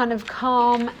 the kind of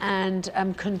calm and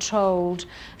controlled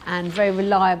and very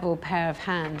reliable pair of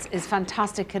hands is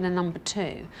fantastic in a number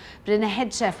 2. But in a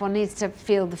head chef, one needs to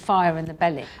feel the fire in the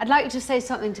belly. I'd like you to say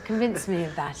something to convince me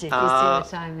of that, if you see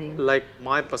what I mean. Like,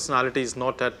 my personality is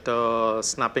not at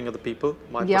snapping at the people.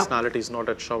 My personality is not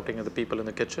at shouting at the people in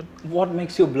the kitchen. What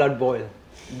makes your blood boil?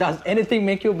 Does anything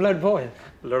make your blood boil?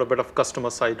 A little bit of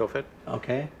customer side of it.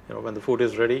 Okay. You know, when the food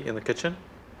is ready in the kitchen,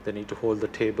 they need to hold the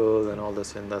table and all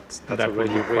this, and that's that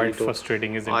really, would be quite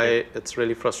frustrating, isn't it? It's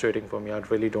really frustrating for me. I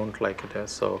really don't like it here,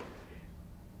 so.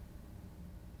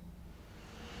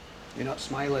 You're not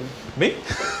smiling. Me?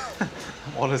 I'm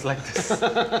always like this.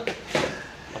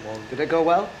 Did it go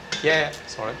well? Yeah,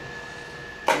 sorry.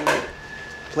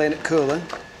 Playing it cool, eh?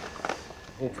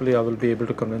 Hopefully I will be able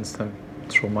to convince them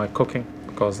through my cooking,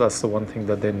 because that's the one thing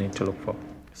that they need to look for.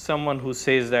 Someone who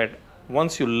says that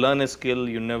once you learn a skill,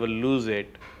 you never lose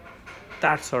it.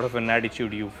 That's sort of an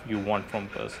attitude you want from a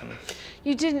person.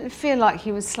 You didn't feel like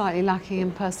he was slightly lacking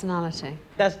in personality?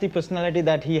 That's the personality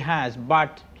that he has,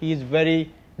 but he is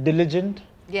very diligent.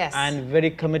 Yes. And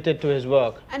very committed to his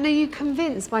work. And are you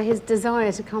convinced by his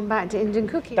desire to come back to Indian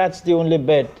cooking? That's the only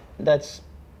bit that's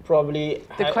probably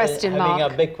the question having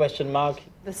mark. A big question mark.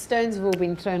 The stones have all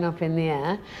been thrown up in the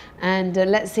air, and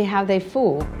let's see how they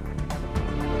fall.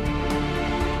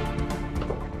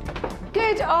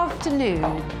 Good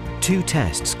afternoon. 2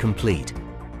 tests complete,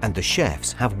 and the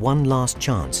chefs have one last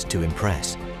chance to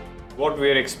impress. What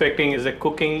we are expecting is a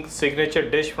cooking signature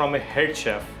dish from a head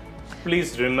chef.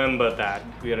 Please remember that.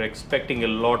 We are expecting a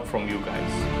lot from you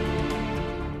guys.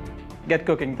 Get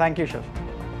cooking. Thank you, chef.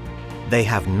 They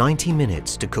have 90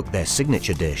 minutes to cook their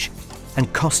signature dish,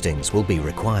 and costings will be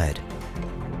required.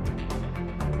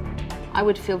 I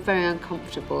would feel very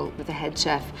uncomfortable with a head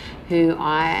chef who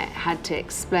I had to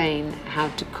explain how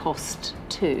to cost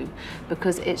to,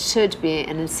 because it should be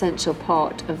an essential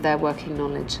part of their working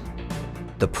knowledge.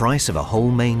 The price of a whole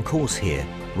main course here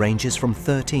ranges from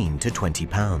 £13 to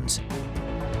 £20.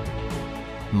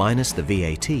 Minus the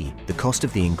VAT, the cost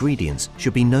of the ingredients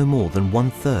should be no more than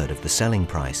 1/3 of the selling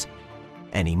price.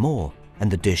 Any more, and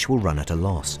the dish will run at a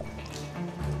loss.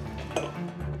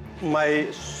 My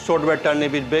short-wet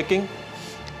turnip is baking,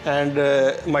 and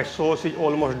my sauce is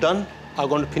almost done. I'm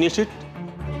going to finish it.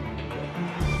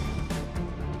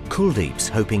 Kuldeep's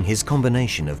hoping his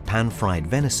combination of pan-fried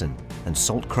venison and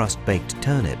salt-crust baked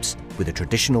turnips with a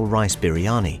traditional rice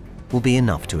biryani will be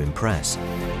enough to impress.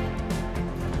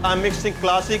 I'm mixing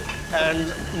classic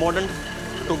and modern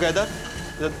together.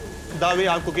 The way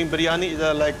I'm cooking biryani is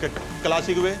like a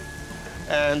classic way,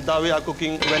 and the way I'm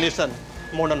cooking venison,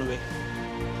 modern way.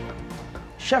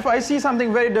 Chef, I see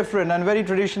something very different and very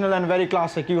traditional and very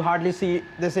classic. You hardly see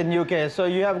this in UK. So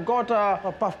you have got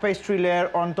a puff pastry layer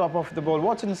on top of the bowl.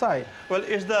 What's inside? Well,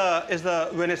 it's the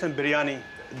venison biryani.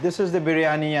 This is the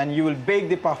biryani, and you will bake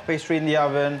the puff pastry in the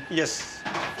oven. Yes.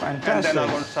 Fantastic. And then I'm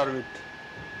going to serve it.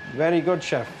 Very good,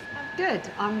 chef. Good.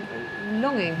 I'm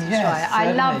longing to Yes, try it.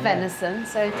 I love certainly, venison,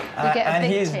 so you get a and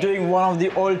big he's tip. doing one of the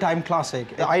all-time classic.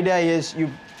 The idea is you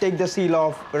take the seal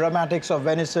off, aromatics of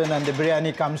venison, and the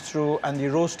biryani comes through, and the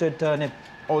roasted turnip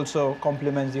also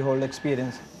complements the whole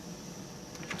experience.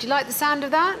 Do you like the sound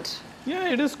of that? Yeah,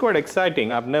 it is quite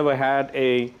exciting. I've never had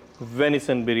a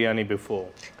venison biryani before.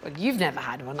 Well, you've never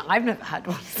had one. I've never had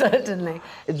one, certainly.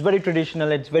 It's very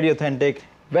traditional, it's very authentic.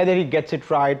 Whether he gets it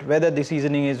right, whether the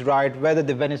seasoning is right, whether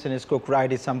the venison is cooked right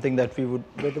is something that we would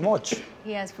watch.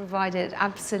 He has provided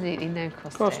absolutely no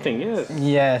costing. Costing, yes.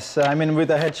 Yes, I mean, with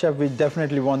a head chef, we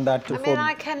definitely want that to I mean,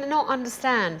 I cannot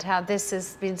understand how this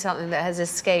has been something that has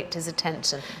escaped his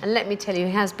attention. And let me tell you,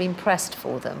 he has been pressed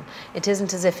for them. It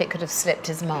isn't as if it could have slipped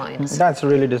his mind. That's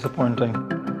really disappointing.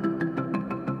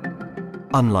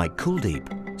 Unlike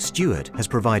Kuldeep, Stuart has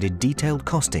provided detailed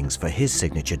costings for his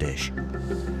signature dish.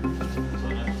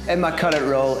 In my current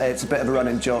role, it's a bit of a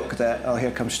running joke that, oh,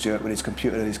 here comes Stuart with his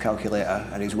computer and his calculator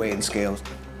and his weighing scales.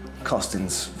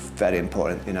 Costing's very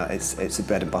important, you know, it's the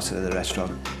bread and butter of the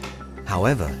restaurant.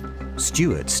 However,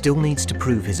 Stuart still needs to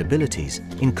prove his abilities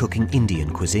in cooking Indian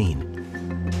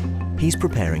cuisine. He's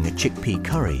preparing a chickpea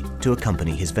curry to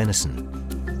accompany his venison.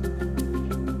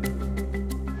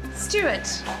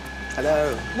 Stuart.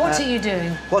 Hello. What are you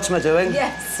doing? What am I doing?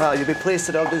 Yes. Well, you'll be pleased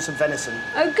to know I'm doing some venison.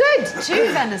 Oh, good.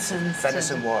 2 venisons.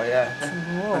 Venison war, yeah.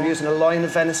 I'm using a loin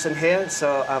of venison here,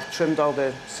 so I've trimmed all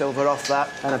the silver off that,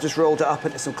 and I've just rolled it up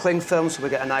into some cling film so we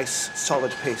get a nice,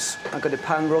 solid piece. I'm going to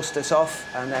pan roast this off,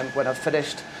 and then when I've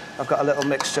finished, I've got a little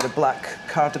mixture of black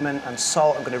cardamom and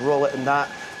salt. I'm going to roll it in that,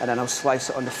 and then I'll slice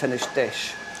it on the finished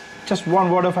dish. Just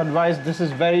one word of advice, this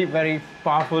is very, very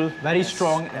powerful, very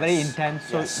strong, very intense,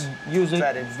 so use it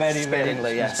very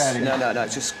sparingly, sparingly. No,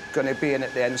 it's just going to be in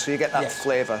at the end, so you get that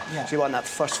flavour. Yeah. So you want that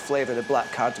first flavour, the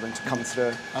black cardamom, to come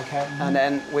through. Okay. And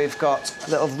then we've got a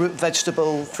little root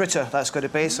vegetable fritter that's going to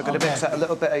be, so I'm going to mix out a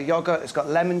little bit of yoghurt. It's got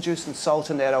lemon juice and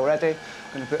salt in there already.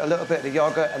 I'm going to put a little bit of the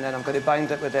yoghurt, and then I'm going to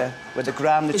bind it with the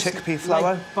gram, the chickpea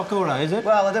flour. Like pakora, is it?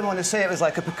 Well, I didn't want to say it was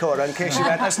like a pakora in case you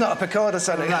went, that's not a pakora,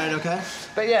 sonny. Right, okay.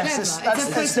 But yes,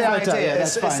 that's the idea.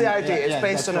 It's the idea. It's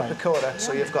based on a pakora,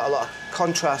 so you've got a lot of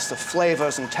contrast of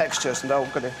flavours and textures, and they're all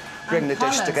going to bring the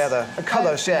dish together. And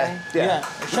colours, yeah.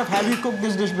 Chef, have you cooked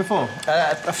this dish before?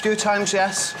 A few times,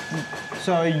 yes.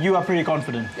 So you are pretty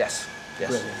confident? Yes,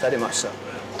 very much so.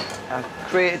 I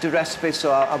created the recipe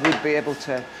so I would be able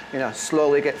to,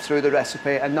 slowly get through the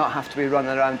recipe and not have to be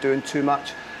running around doing too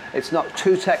much. It's not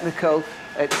too technical.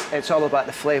 It's all about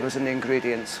the flavours and the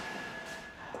ingredients.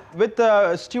 With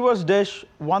the steward's dish,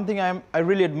 one thing I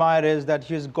really admire is that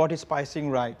he's got his spicing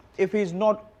right. If he's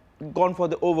not gone for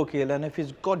the overkill, and if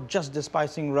he's got just the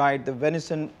spicing right, the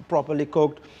venison properly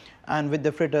cooked, and with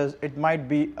the fritters, it might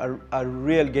be a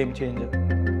real game changer.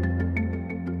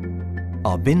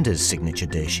 Arbinder's signature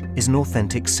dish is an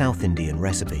authentic South Indian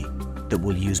recipe that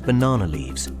will use banana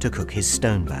leaves to cook his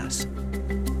stone bass.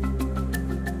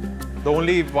 The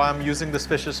only why I'm using this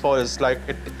fish is for is like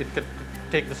it can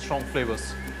take the strong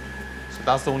flavors. So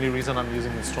that's the only reason I'm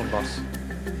using the stone bass.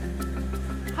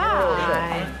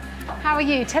 Hi. How are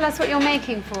you? Tell us what you're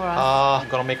making for us. I'm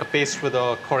gonna make a paste with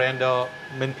coriander,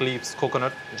 mint leaves,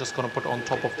 coconut. I'm just gonna put on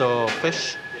top of the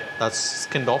fish that's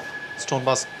skinned off. Stone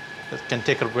bass can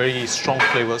take a very strong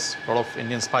flavors, a lot of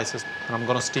Indian spices, and I'm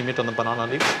gonna steam it on the banana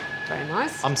leaves. Very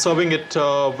nice. I'm serving it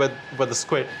with the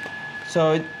squid.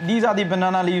 So these are the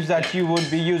banana leaves that you would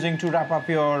be using to wrap up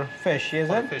your fish, is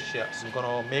it? Fish, yes. I'm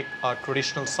gonna make a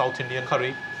traditional South Indian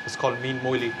curry. It's called meen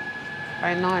moili.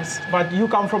 Very nice. But you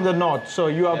come from the north, so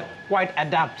you are quite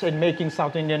adept in making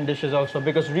South Indian dishes also,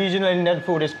 because regional Indian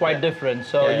food is quite different.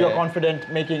 So you're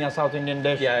confident making a South Indian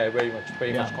dish? Yeah, very much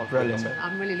confident. Brilliant.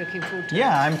 I'm really looking forward to it.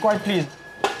 Yeah, I'm quite pleased.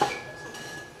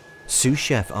 Sous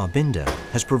chef Arbinder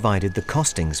has provided the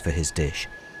costings for his dish,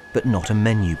 but not a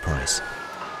menu price.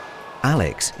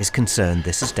 Alex is concerned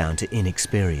this is down to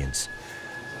inexperience.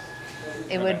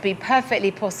 It would be perfectly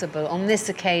possible on this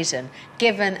occasion,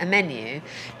 given a menu,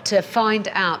 to find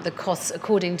out the costs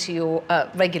according to your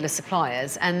regular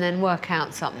suppliers and then work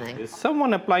out something.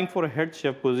 Someone applying for a head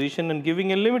chef position and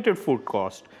giving a limited food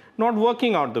cost, not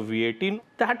working out the VAT,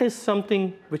 that is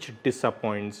something which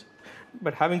disappoints.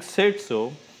 But having said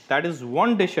so, that is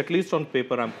one dish, at least on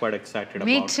paper, I'm quite excited about.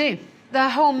 Me too. The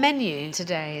whole menu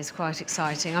today is quite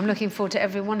exciting. I'm looking forward to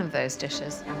every one of those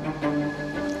dishes.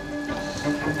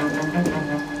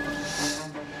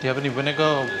 Do you have any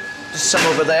vinegar? Some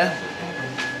over there.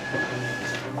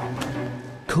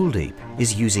 Kuldeep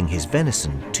is using his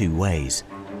venison two ways.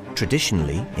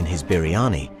 Traditionally in his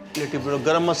biryani, Little bit of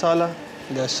garam masala,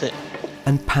 that's it.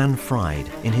 and pan-fried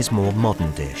in his more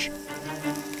modern dish.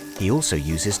 He also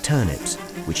uses turnips,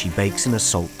 which he bakes in a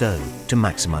salt dough to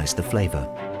maximize the flavor.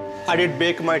 I did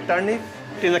bake my turnip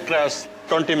in a crust,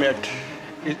 20 minutes.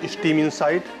 It's steam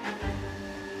inside.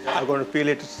 I'm going to peel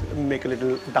it, make a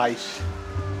little dice.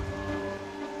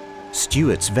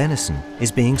 Stuart's venison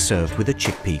is being served with a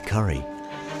chickpea curry.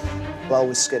 Well,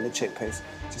 always skin the chickpeas,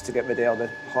 just to get rid of all the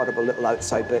horrible little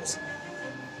outside bits.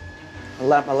 I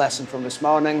learnt my lesson from this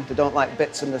morning. They don't like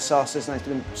bits in the sauces, and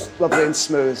they have to be lovely and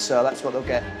smooth, so that's what they'll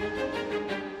get.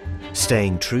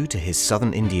 Staying true to his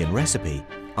southern Indian recipe,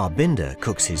 Arbinder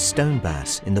cooks his stone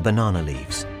bass in the banana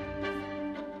leaves.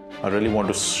 I really want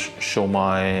to show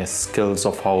my skills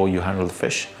of how you handle the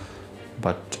fish,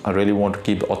 but I really want to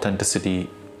keep the authenticity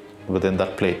within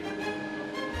that plate.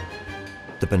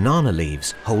 The banana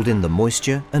leaves hold in the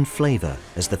moisture and flavor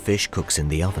as the fish cooks in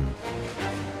the oven.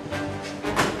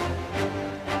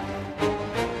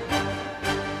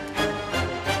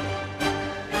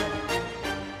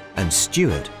 And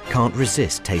Stuart can't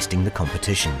resist tasting the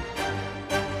competition.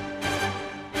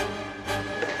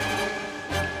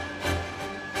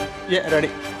 Yeah, ready.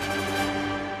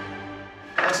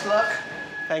 Best luck.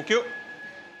 Thank you.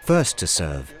 First to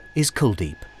serve is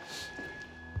Kuldeep.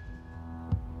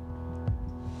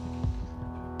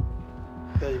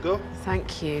 There you go.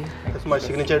 Thank you. That's my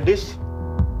signature dish.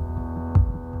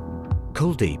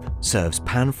 Kuldeep serves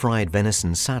pan-fried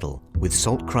venison saddle with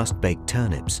salt crust baked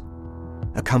turnips,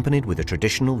 accompanied with a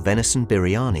traditional venison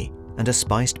biryani and a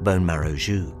spiced bone marrow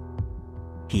jus.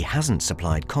 He hasn't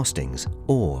supplied costings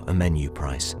or a menu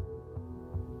price.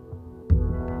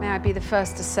 May I be the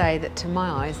first to say that to my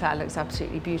eyes that looks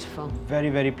absolutely beautiful. Very,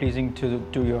 very pleasing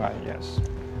to your eye, yes.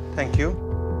 Thank you.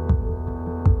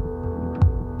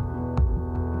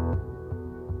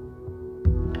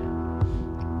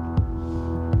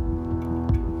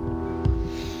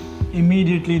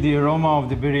 Immediately the aroma of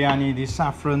the biryani, the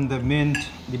saffron, the mint,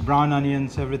 the brown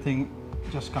onions, everything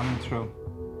just coming through.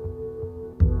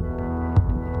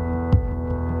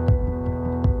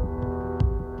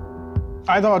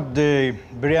 I thought the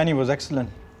biryani was excellent.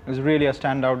 It was really a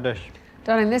standout dish.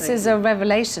 Darling, this is a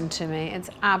revelation to me. It's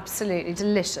absolutely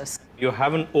delicious. You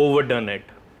haven't overdone it,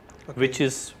 which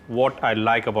is what I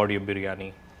like about your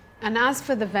biryani. And as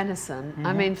for the venison,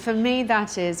 I mean, for me,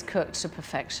 that is cooked to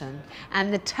perfection.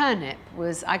 And the turnip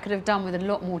was, I could have done with a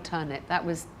lot more turnip. That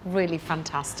was really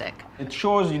fantastic. It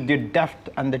shows you the depth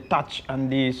and the touch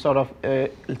and the sort of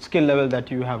skill level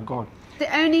that you have got.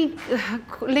 The only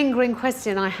lingering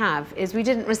question I have is we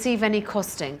didn't receive any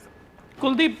costings.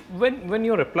 Kuldeep, when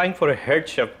you're applying for a head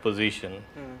chef position,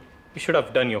 you should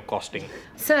have done your costing.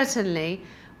 Certainly,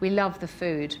 we love the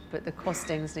food, but the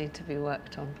costings need to be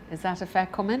worked on. Is that a fair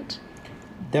comment?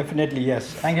 Definitely, yes.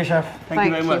 Thank you, Chef.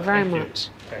 Thank you very much.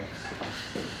 Thanks.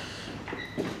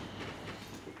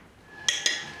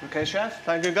 Okay, Chef?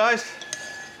 Thank you, guys.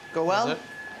 Go well?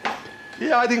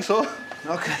 Yeah, I think so.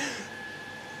 Okay.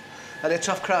 Are they a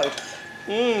tough crowd?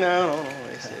 No,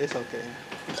 it's okay.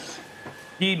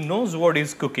 He knows what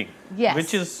he's cooking, Yes.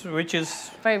 which is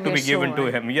Very to be given to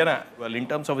reassuring. him. Yeah, well, in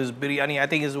terms of his biryani, I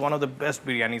think it's one of the best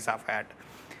biryanis I've had.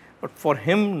 But for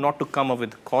him not to come up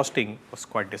with costing was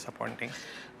quite disappointing.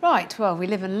 Right, well, we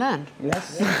live and learn.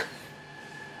 Yes.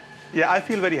 Yeah, I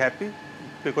feel very happy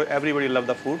because everybody loved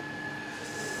the food.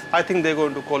 I think they're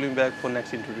going to call me back for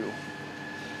next interview.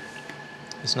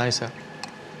 It's nice, yeah.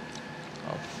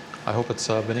 I hope it's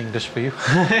a winning dish for you.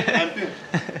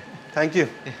 Thank you.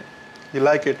 You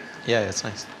like it? Yeah, it's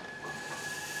nice.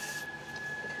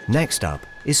 Next up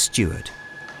is Stuart.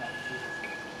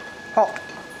 Hot.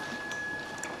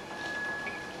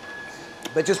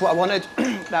 But just what I wanted,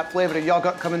 that flavour of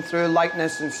yoghurt coming through,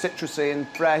 lightness and citrusy and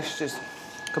fresh, just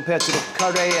compared to the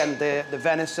curry and the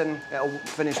venison, it'll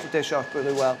finish the dish off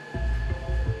really well.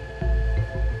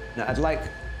 Now, I'd like,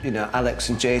 Alex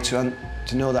and Jay to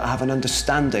know that I have an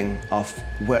understanding of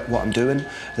what I'm doing,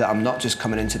 that I'm not just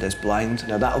coming into this blind.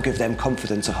 Now, that'll give them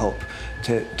confidence, I hope,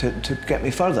 to get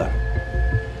me further.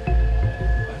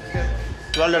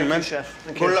 Well done, man. Chef.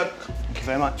 Thank Good you. luck. Thank you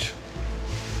very much.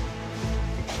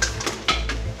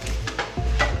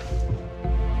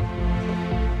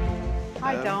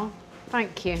 Hi, Dal.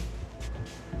 Thank you.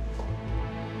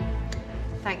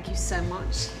 Thank you so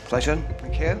much. Pleasure.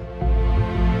 Thank you.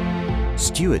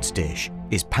 Stuart's dish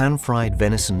is pan-fried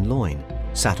venison loin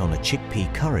sat on a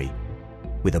chickpea curry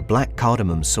with a black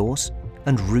cardamom sauce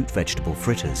and root vegetable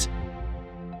fritters.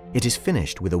 It is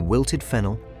finished with a wilted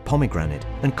fennel, pomegranate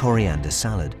and coriander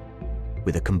salad.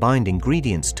 With a combined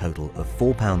ingredients total of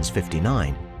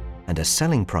 £4.59 and a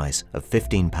selling price of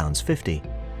 £15.50,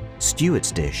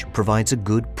 Stuart's dish provides a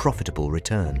good, profitable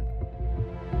return.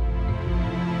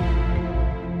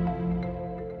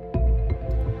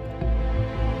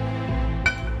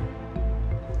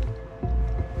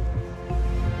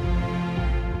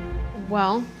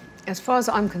 Well, as far as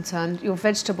I'm concerned, your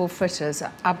vegetable fritters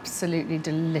are absolutely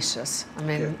delicious. I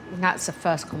mean, that's the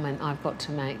first comment I've got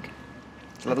to make.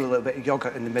 I love a little bit of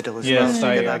yoghurt in the middle as Yes,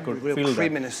 well. I That could real feel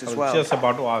creaminess that. as I well. was just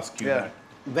about to ask you that.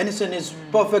 Venison is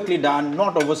perfectly done,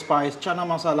 not overspiced. Chana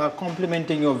masala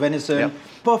complementing your venison. Yep.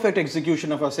 Perfect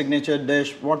execution of our signature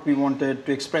dish, what we wanted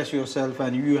to express yourself,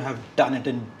 and you have done it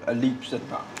in leaps and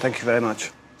bounds. Thank you very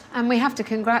much. And we have to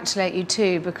congratulate you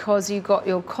too, because you got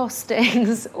your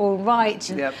costings all right.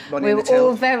 Yep, money we in were the till.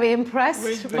 all very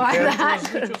impressed by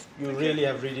that. You really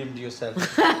have redeemed yourself.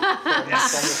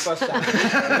 Yes. From the first time.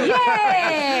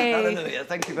 Yay! Hallelujah.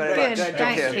 Thank you very Good, much.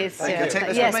 thank you, Thank you. Stuart. Take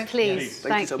this Yes, with me? please.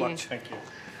 Thank you so much. Thank you.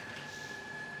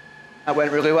 That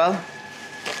went really well.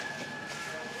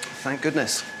 Thank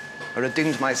goodness. I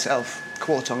redeemed myself,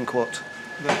 quote unquote.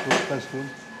 That's good, that's good.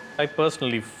 I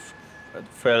personally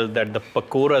felt that the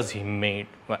pakoras he made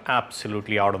were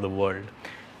absolutely out of the world.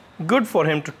 Good for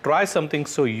him to try something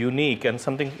so unique and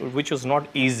something which was not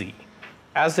easy.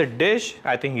 As a dish,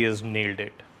 I think he has nailed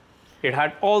it. It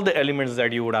had all the elements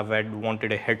that you would have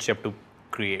wanted a head chef to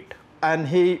create. And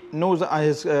he knows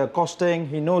his costing,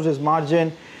 he knows his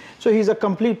margin. So he's a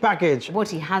complete package. What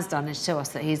he has done is show us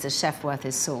that he's a chef worth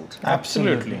his salt.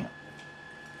 Absolutely.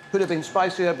 Could have been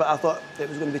spicier, but I thought it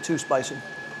was going to be too spicy.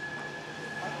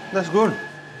 That's good.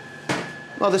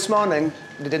 Well, this morning,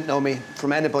 they didn't know me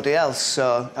from anybody else,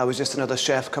 so I was just another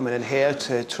chef coming in here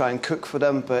to try and cook for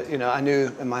them. But, I knew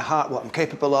in my heart what I'm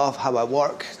capable of, how I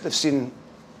work. They've seen,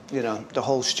 the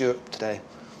whole Stuart today.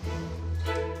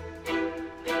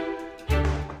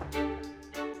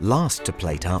 Last to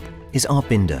plate up is our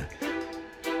binder.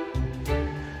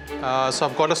 So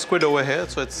I've got a squid over here,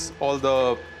 so it's all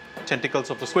the tentacles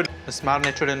of the squid. It's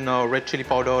marinated in red chili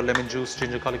powder, lemon juice,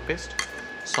 ginger garlic paste.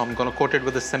 So I'm gonna coat it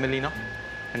with the semolina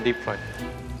and deep fry.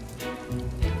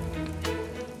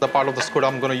 The part of the squid,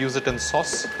 I'm gonna use it in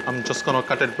sauce. I'm just gonna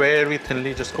cut it very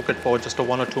thinly, just cook it for just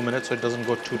 1 or 2 minutes so it doesn't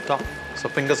go too tough. So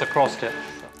fingers are crossed here.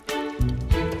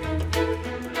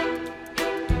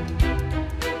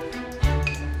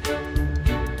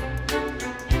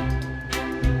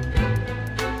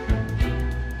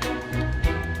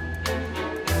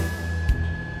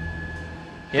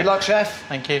 Good luck, chef.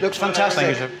 Thank you. Looks fantastic.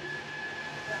 Thank you, chef.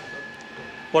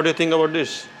 What do you think about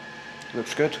this?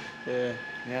 Looks good. Yeah.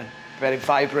 Yeah. Very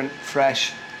vibrant,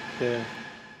 fresh. Yeah.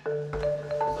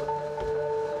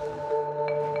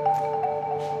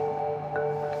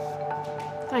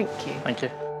 Thank you. Thank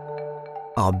you.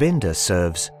 Our binder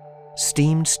serves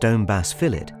steamed stone bass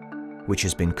fillet, which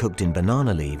has been cooked in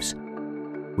banana leaves,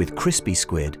 with crispy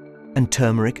squid and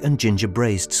turmeric and ginger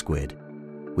braised squid,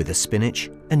 with a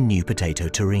spinach and new potato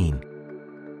terrine.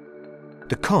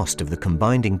 The cost of the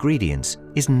combined ingredients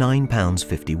is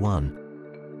 £9.51.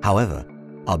 However,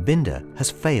 our binder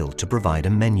has failed to provide a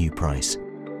menu price.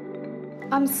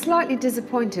 I'm slightly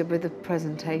disappointed with the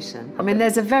presentation. I mean,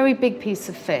 there's a very big piece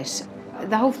of fish.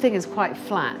 The whole thing is quite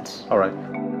flat. All right.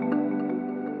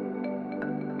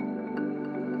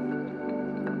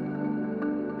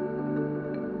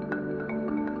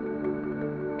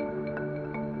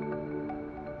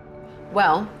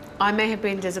 Well, I may have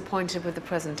been disappointed with the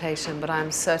presentation, but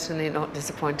I'm certainly not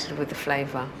disappointed with the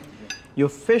flavour. Your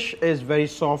fish is very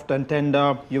soft and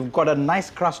tender. You've got a nice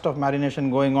crust of marination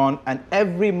going on, and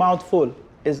every mouthful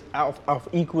is of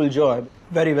equal joy.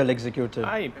 Very well executed.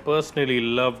 I personally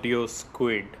loved your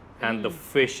squid and the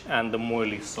fish and the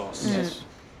moili sauce. Yes.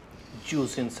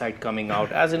 Juice inside coming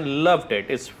out, as in loved it.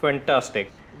 It's fantastic.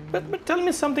 But tell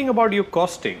me something about your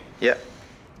costing. Yeah.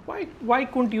 Why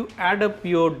couldn't you add up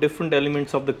your different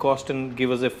elements of the cost and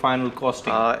give us a final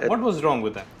costing? What was wrong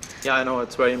with that? Yeah, I know,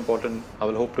 it's very important. I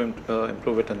will hope to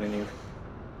improve it and renew.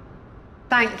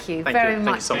 Thank you very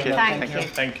much. Thank you so much. Thank you.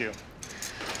 Thank you.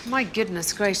 My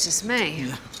goodness gracious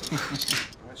me.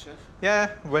 Yeah,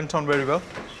 went on very well.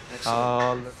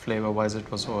 Flavor-wise, it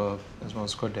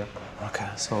was good, yeah. Okay.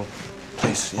 So,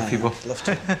 Please, yeah, people. Love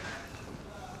to.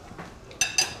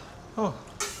 Oh.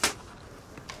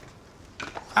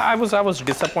 I was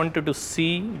disappointed to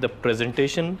see the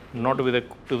presentation, not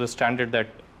to the standard that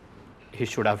he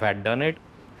should have had done it.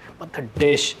 But the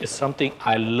dish is something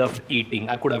I loved eating.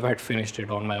 I could have had finished it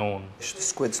on my own. The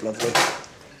squid's lovely.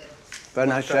 Very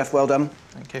nice, chef. Well done.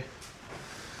 Thank you.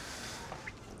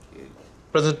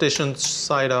 Presentation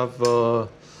side, I've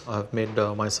made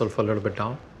myself a little bit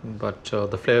down, but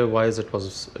the flavor-wise, it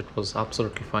was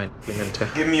absolutely fine.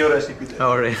 Give me your recipe then.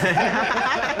 All right.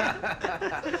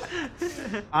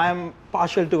 I'm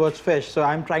partial towards fish, so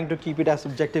I'm trying to keep it as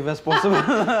subjective as possible.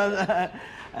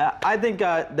 I think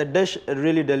the dish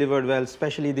really delivered well,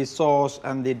 especially the sauce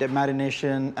and the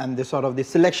marination and the sort of the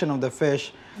selection of the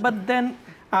fish. But then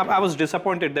I was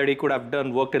disappointed that he could have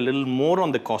worked a little more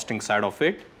on the costing side of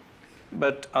it.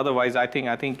 But otherwise, I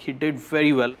think he did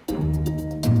very well.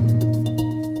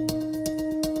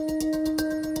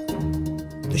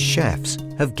 The chefs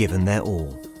have given their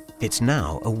all. It's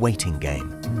now a waiting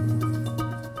game.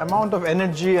 Amount of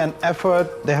energy and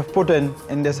effort they have put in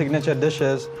their signature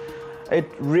dishes, it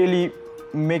really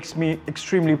makes me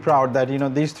extremely proud that, you know,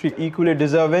 these three equally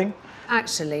deserving.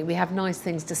 Actually, we have nice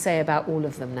things to say about all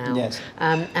of them now. Yes.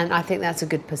 And I think that's a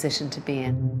good position to be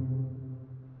in.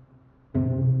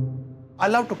 I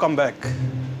love to come back.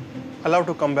 I love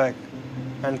to come back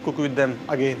and cook with them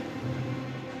again.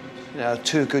 Yeah,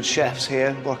 two good chefs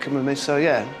here working with me, so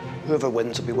yeah, whoever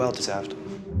wins will be well deserved.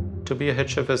 To be a head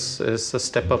chef is a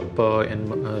step up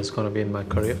is going to be in my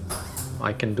career.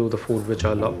 I can do the food which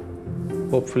I love.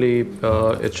 Hopefully,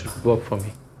 it should work for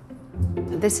me.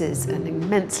 This is an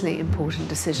immensely important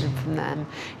decision from them.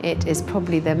 It is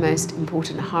probably their most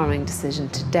important hiring decision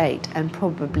to date, and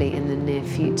probably in the near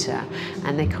future,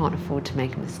 and they can't afford to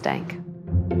make a mistake.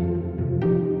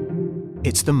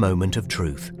 It's the moment of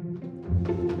truth.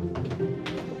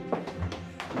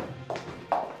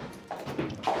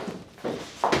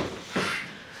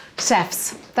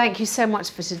 Chefs, thank you so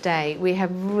much for today. We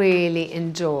have really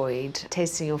enjoyed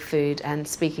tasting your food and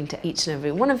speaking to each and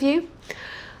every one of you.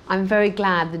 I'm very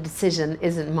glad the decision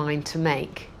isn't mine to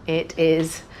make. It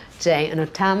is Jay and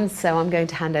Uttam's, so I'm going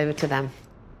to hand over to them.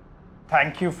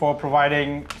 Thank you for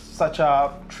providing such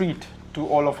a treat to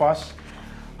all of us.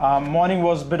 Morning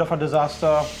was a bit of a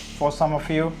disaster for some of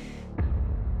you.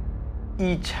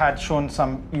 each had shown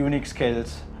some unique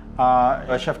skills.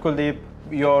 Chef Kuldeep,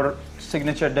 your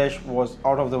signature dish was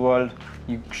out of the world.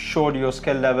 You showed your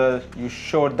skill level. You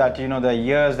showed that, you know, the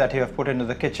years that you have put into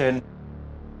the kitchen.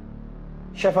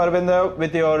 Chef Arvinder,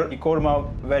 with your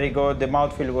korma, very good. The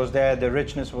mouthfeel was there, the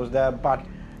richness was there, but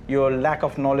your lack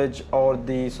of knowledge or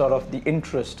the sort of the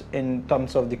interest in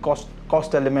terms of the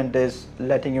cost element is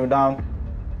letting you down.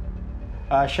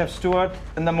 Chef Stuart,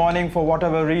 in the morning, for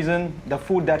whatever reason, the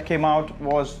food that came out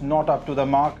was not up to the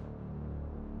mark.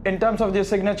 In terms of the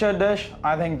signature dish,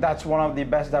 I think that's one of the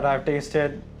best that I've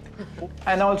tasted.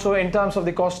 And also in terms of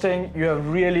the costing, you have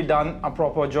really done a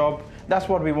proper job. That's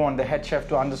what we want, the head chef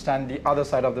to understand the other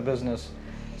side of the business.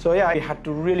 So yeah, we had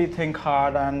to really think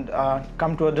hard and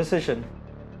come to a decision.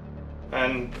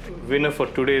 And winner for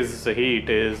today's heat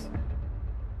is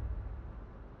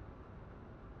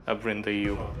Arvinder,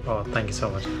 you. Oh, thank you so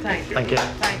much. Thank you. Thank you.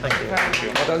 Thank you very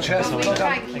much. Well done, Chef.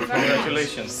 Thank you very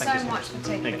Congratulations. much so much for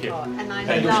taking part. And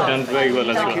I You've love done very well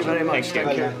as well. Thank you very much.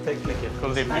 Thank you. Thank you.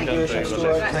 Kuldeep, you've done Thank you, Chef very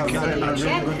well. Stuart. Thank you very much.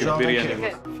 Really good job.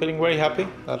 Biryani. Feeling very happy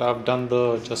that I've done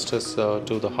the justice to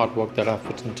the hard work that I've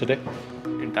put in today.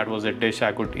 That was a dish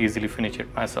I could easily finish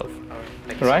it myself.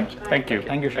 Right? Thank you.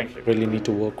 Thank you, Chef. Really need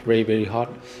to work very, very hard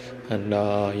and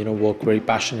work very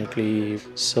passionately.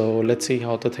 So let's see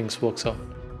how the things works out.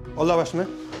 All the best, man.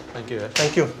 Thank you.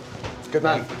 Thank you. Good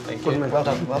man. Thank Good you. man. Well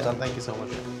done. Well done. Thank you so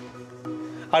much.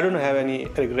 I don't have any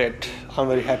regret. I'm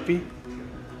very happy.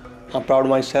 I'm proud of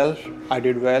myself. I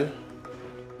did well.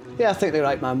 Yeah, I think the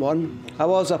right man won. I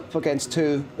was up against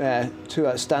two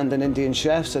outstanding Indian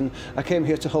chefs, and I came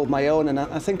here to hold my own, and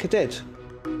I think I did.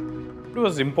 It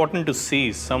was important to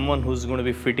see someone who's going to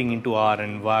be fitting into our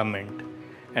environment,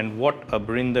 and what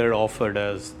Arvinder offered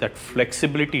us, that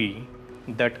flexibility,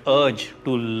 that urge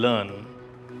to learn,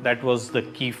 that was the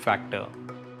key factor.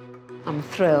 I'm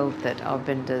thrilled that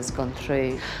Arvinder's gone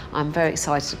through. I'm very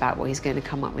excited about what he's going to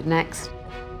come up with next.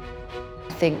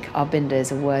 I think Arvinder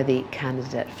is a worthy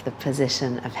candidate for the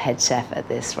position of head chef at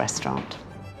this restaurant.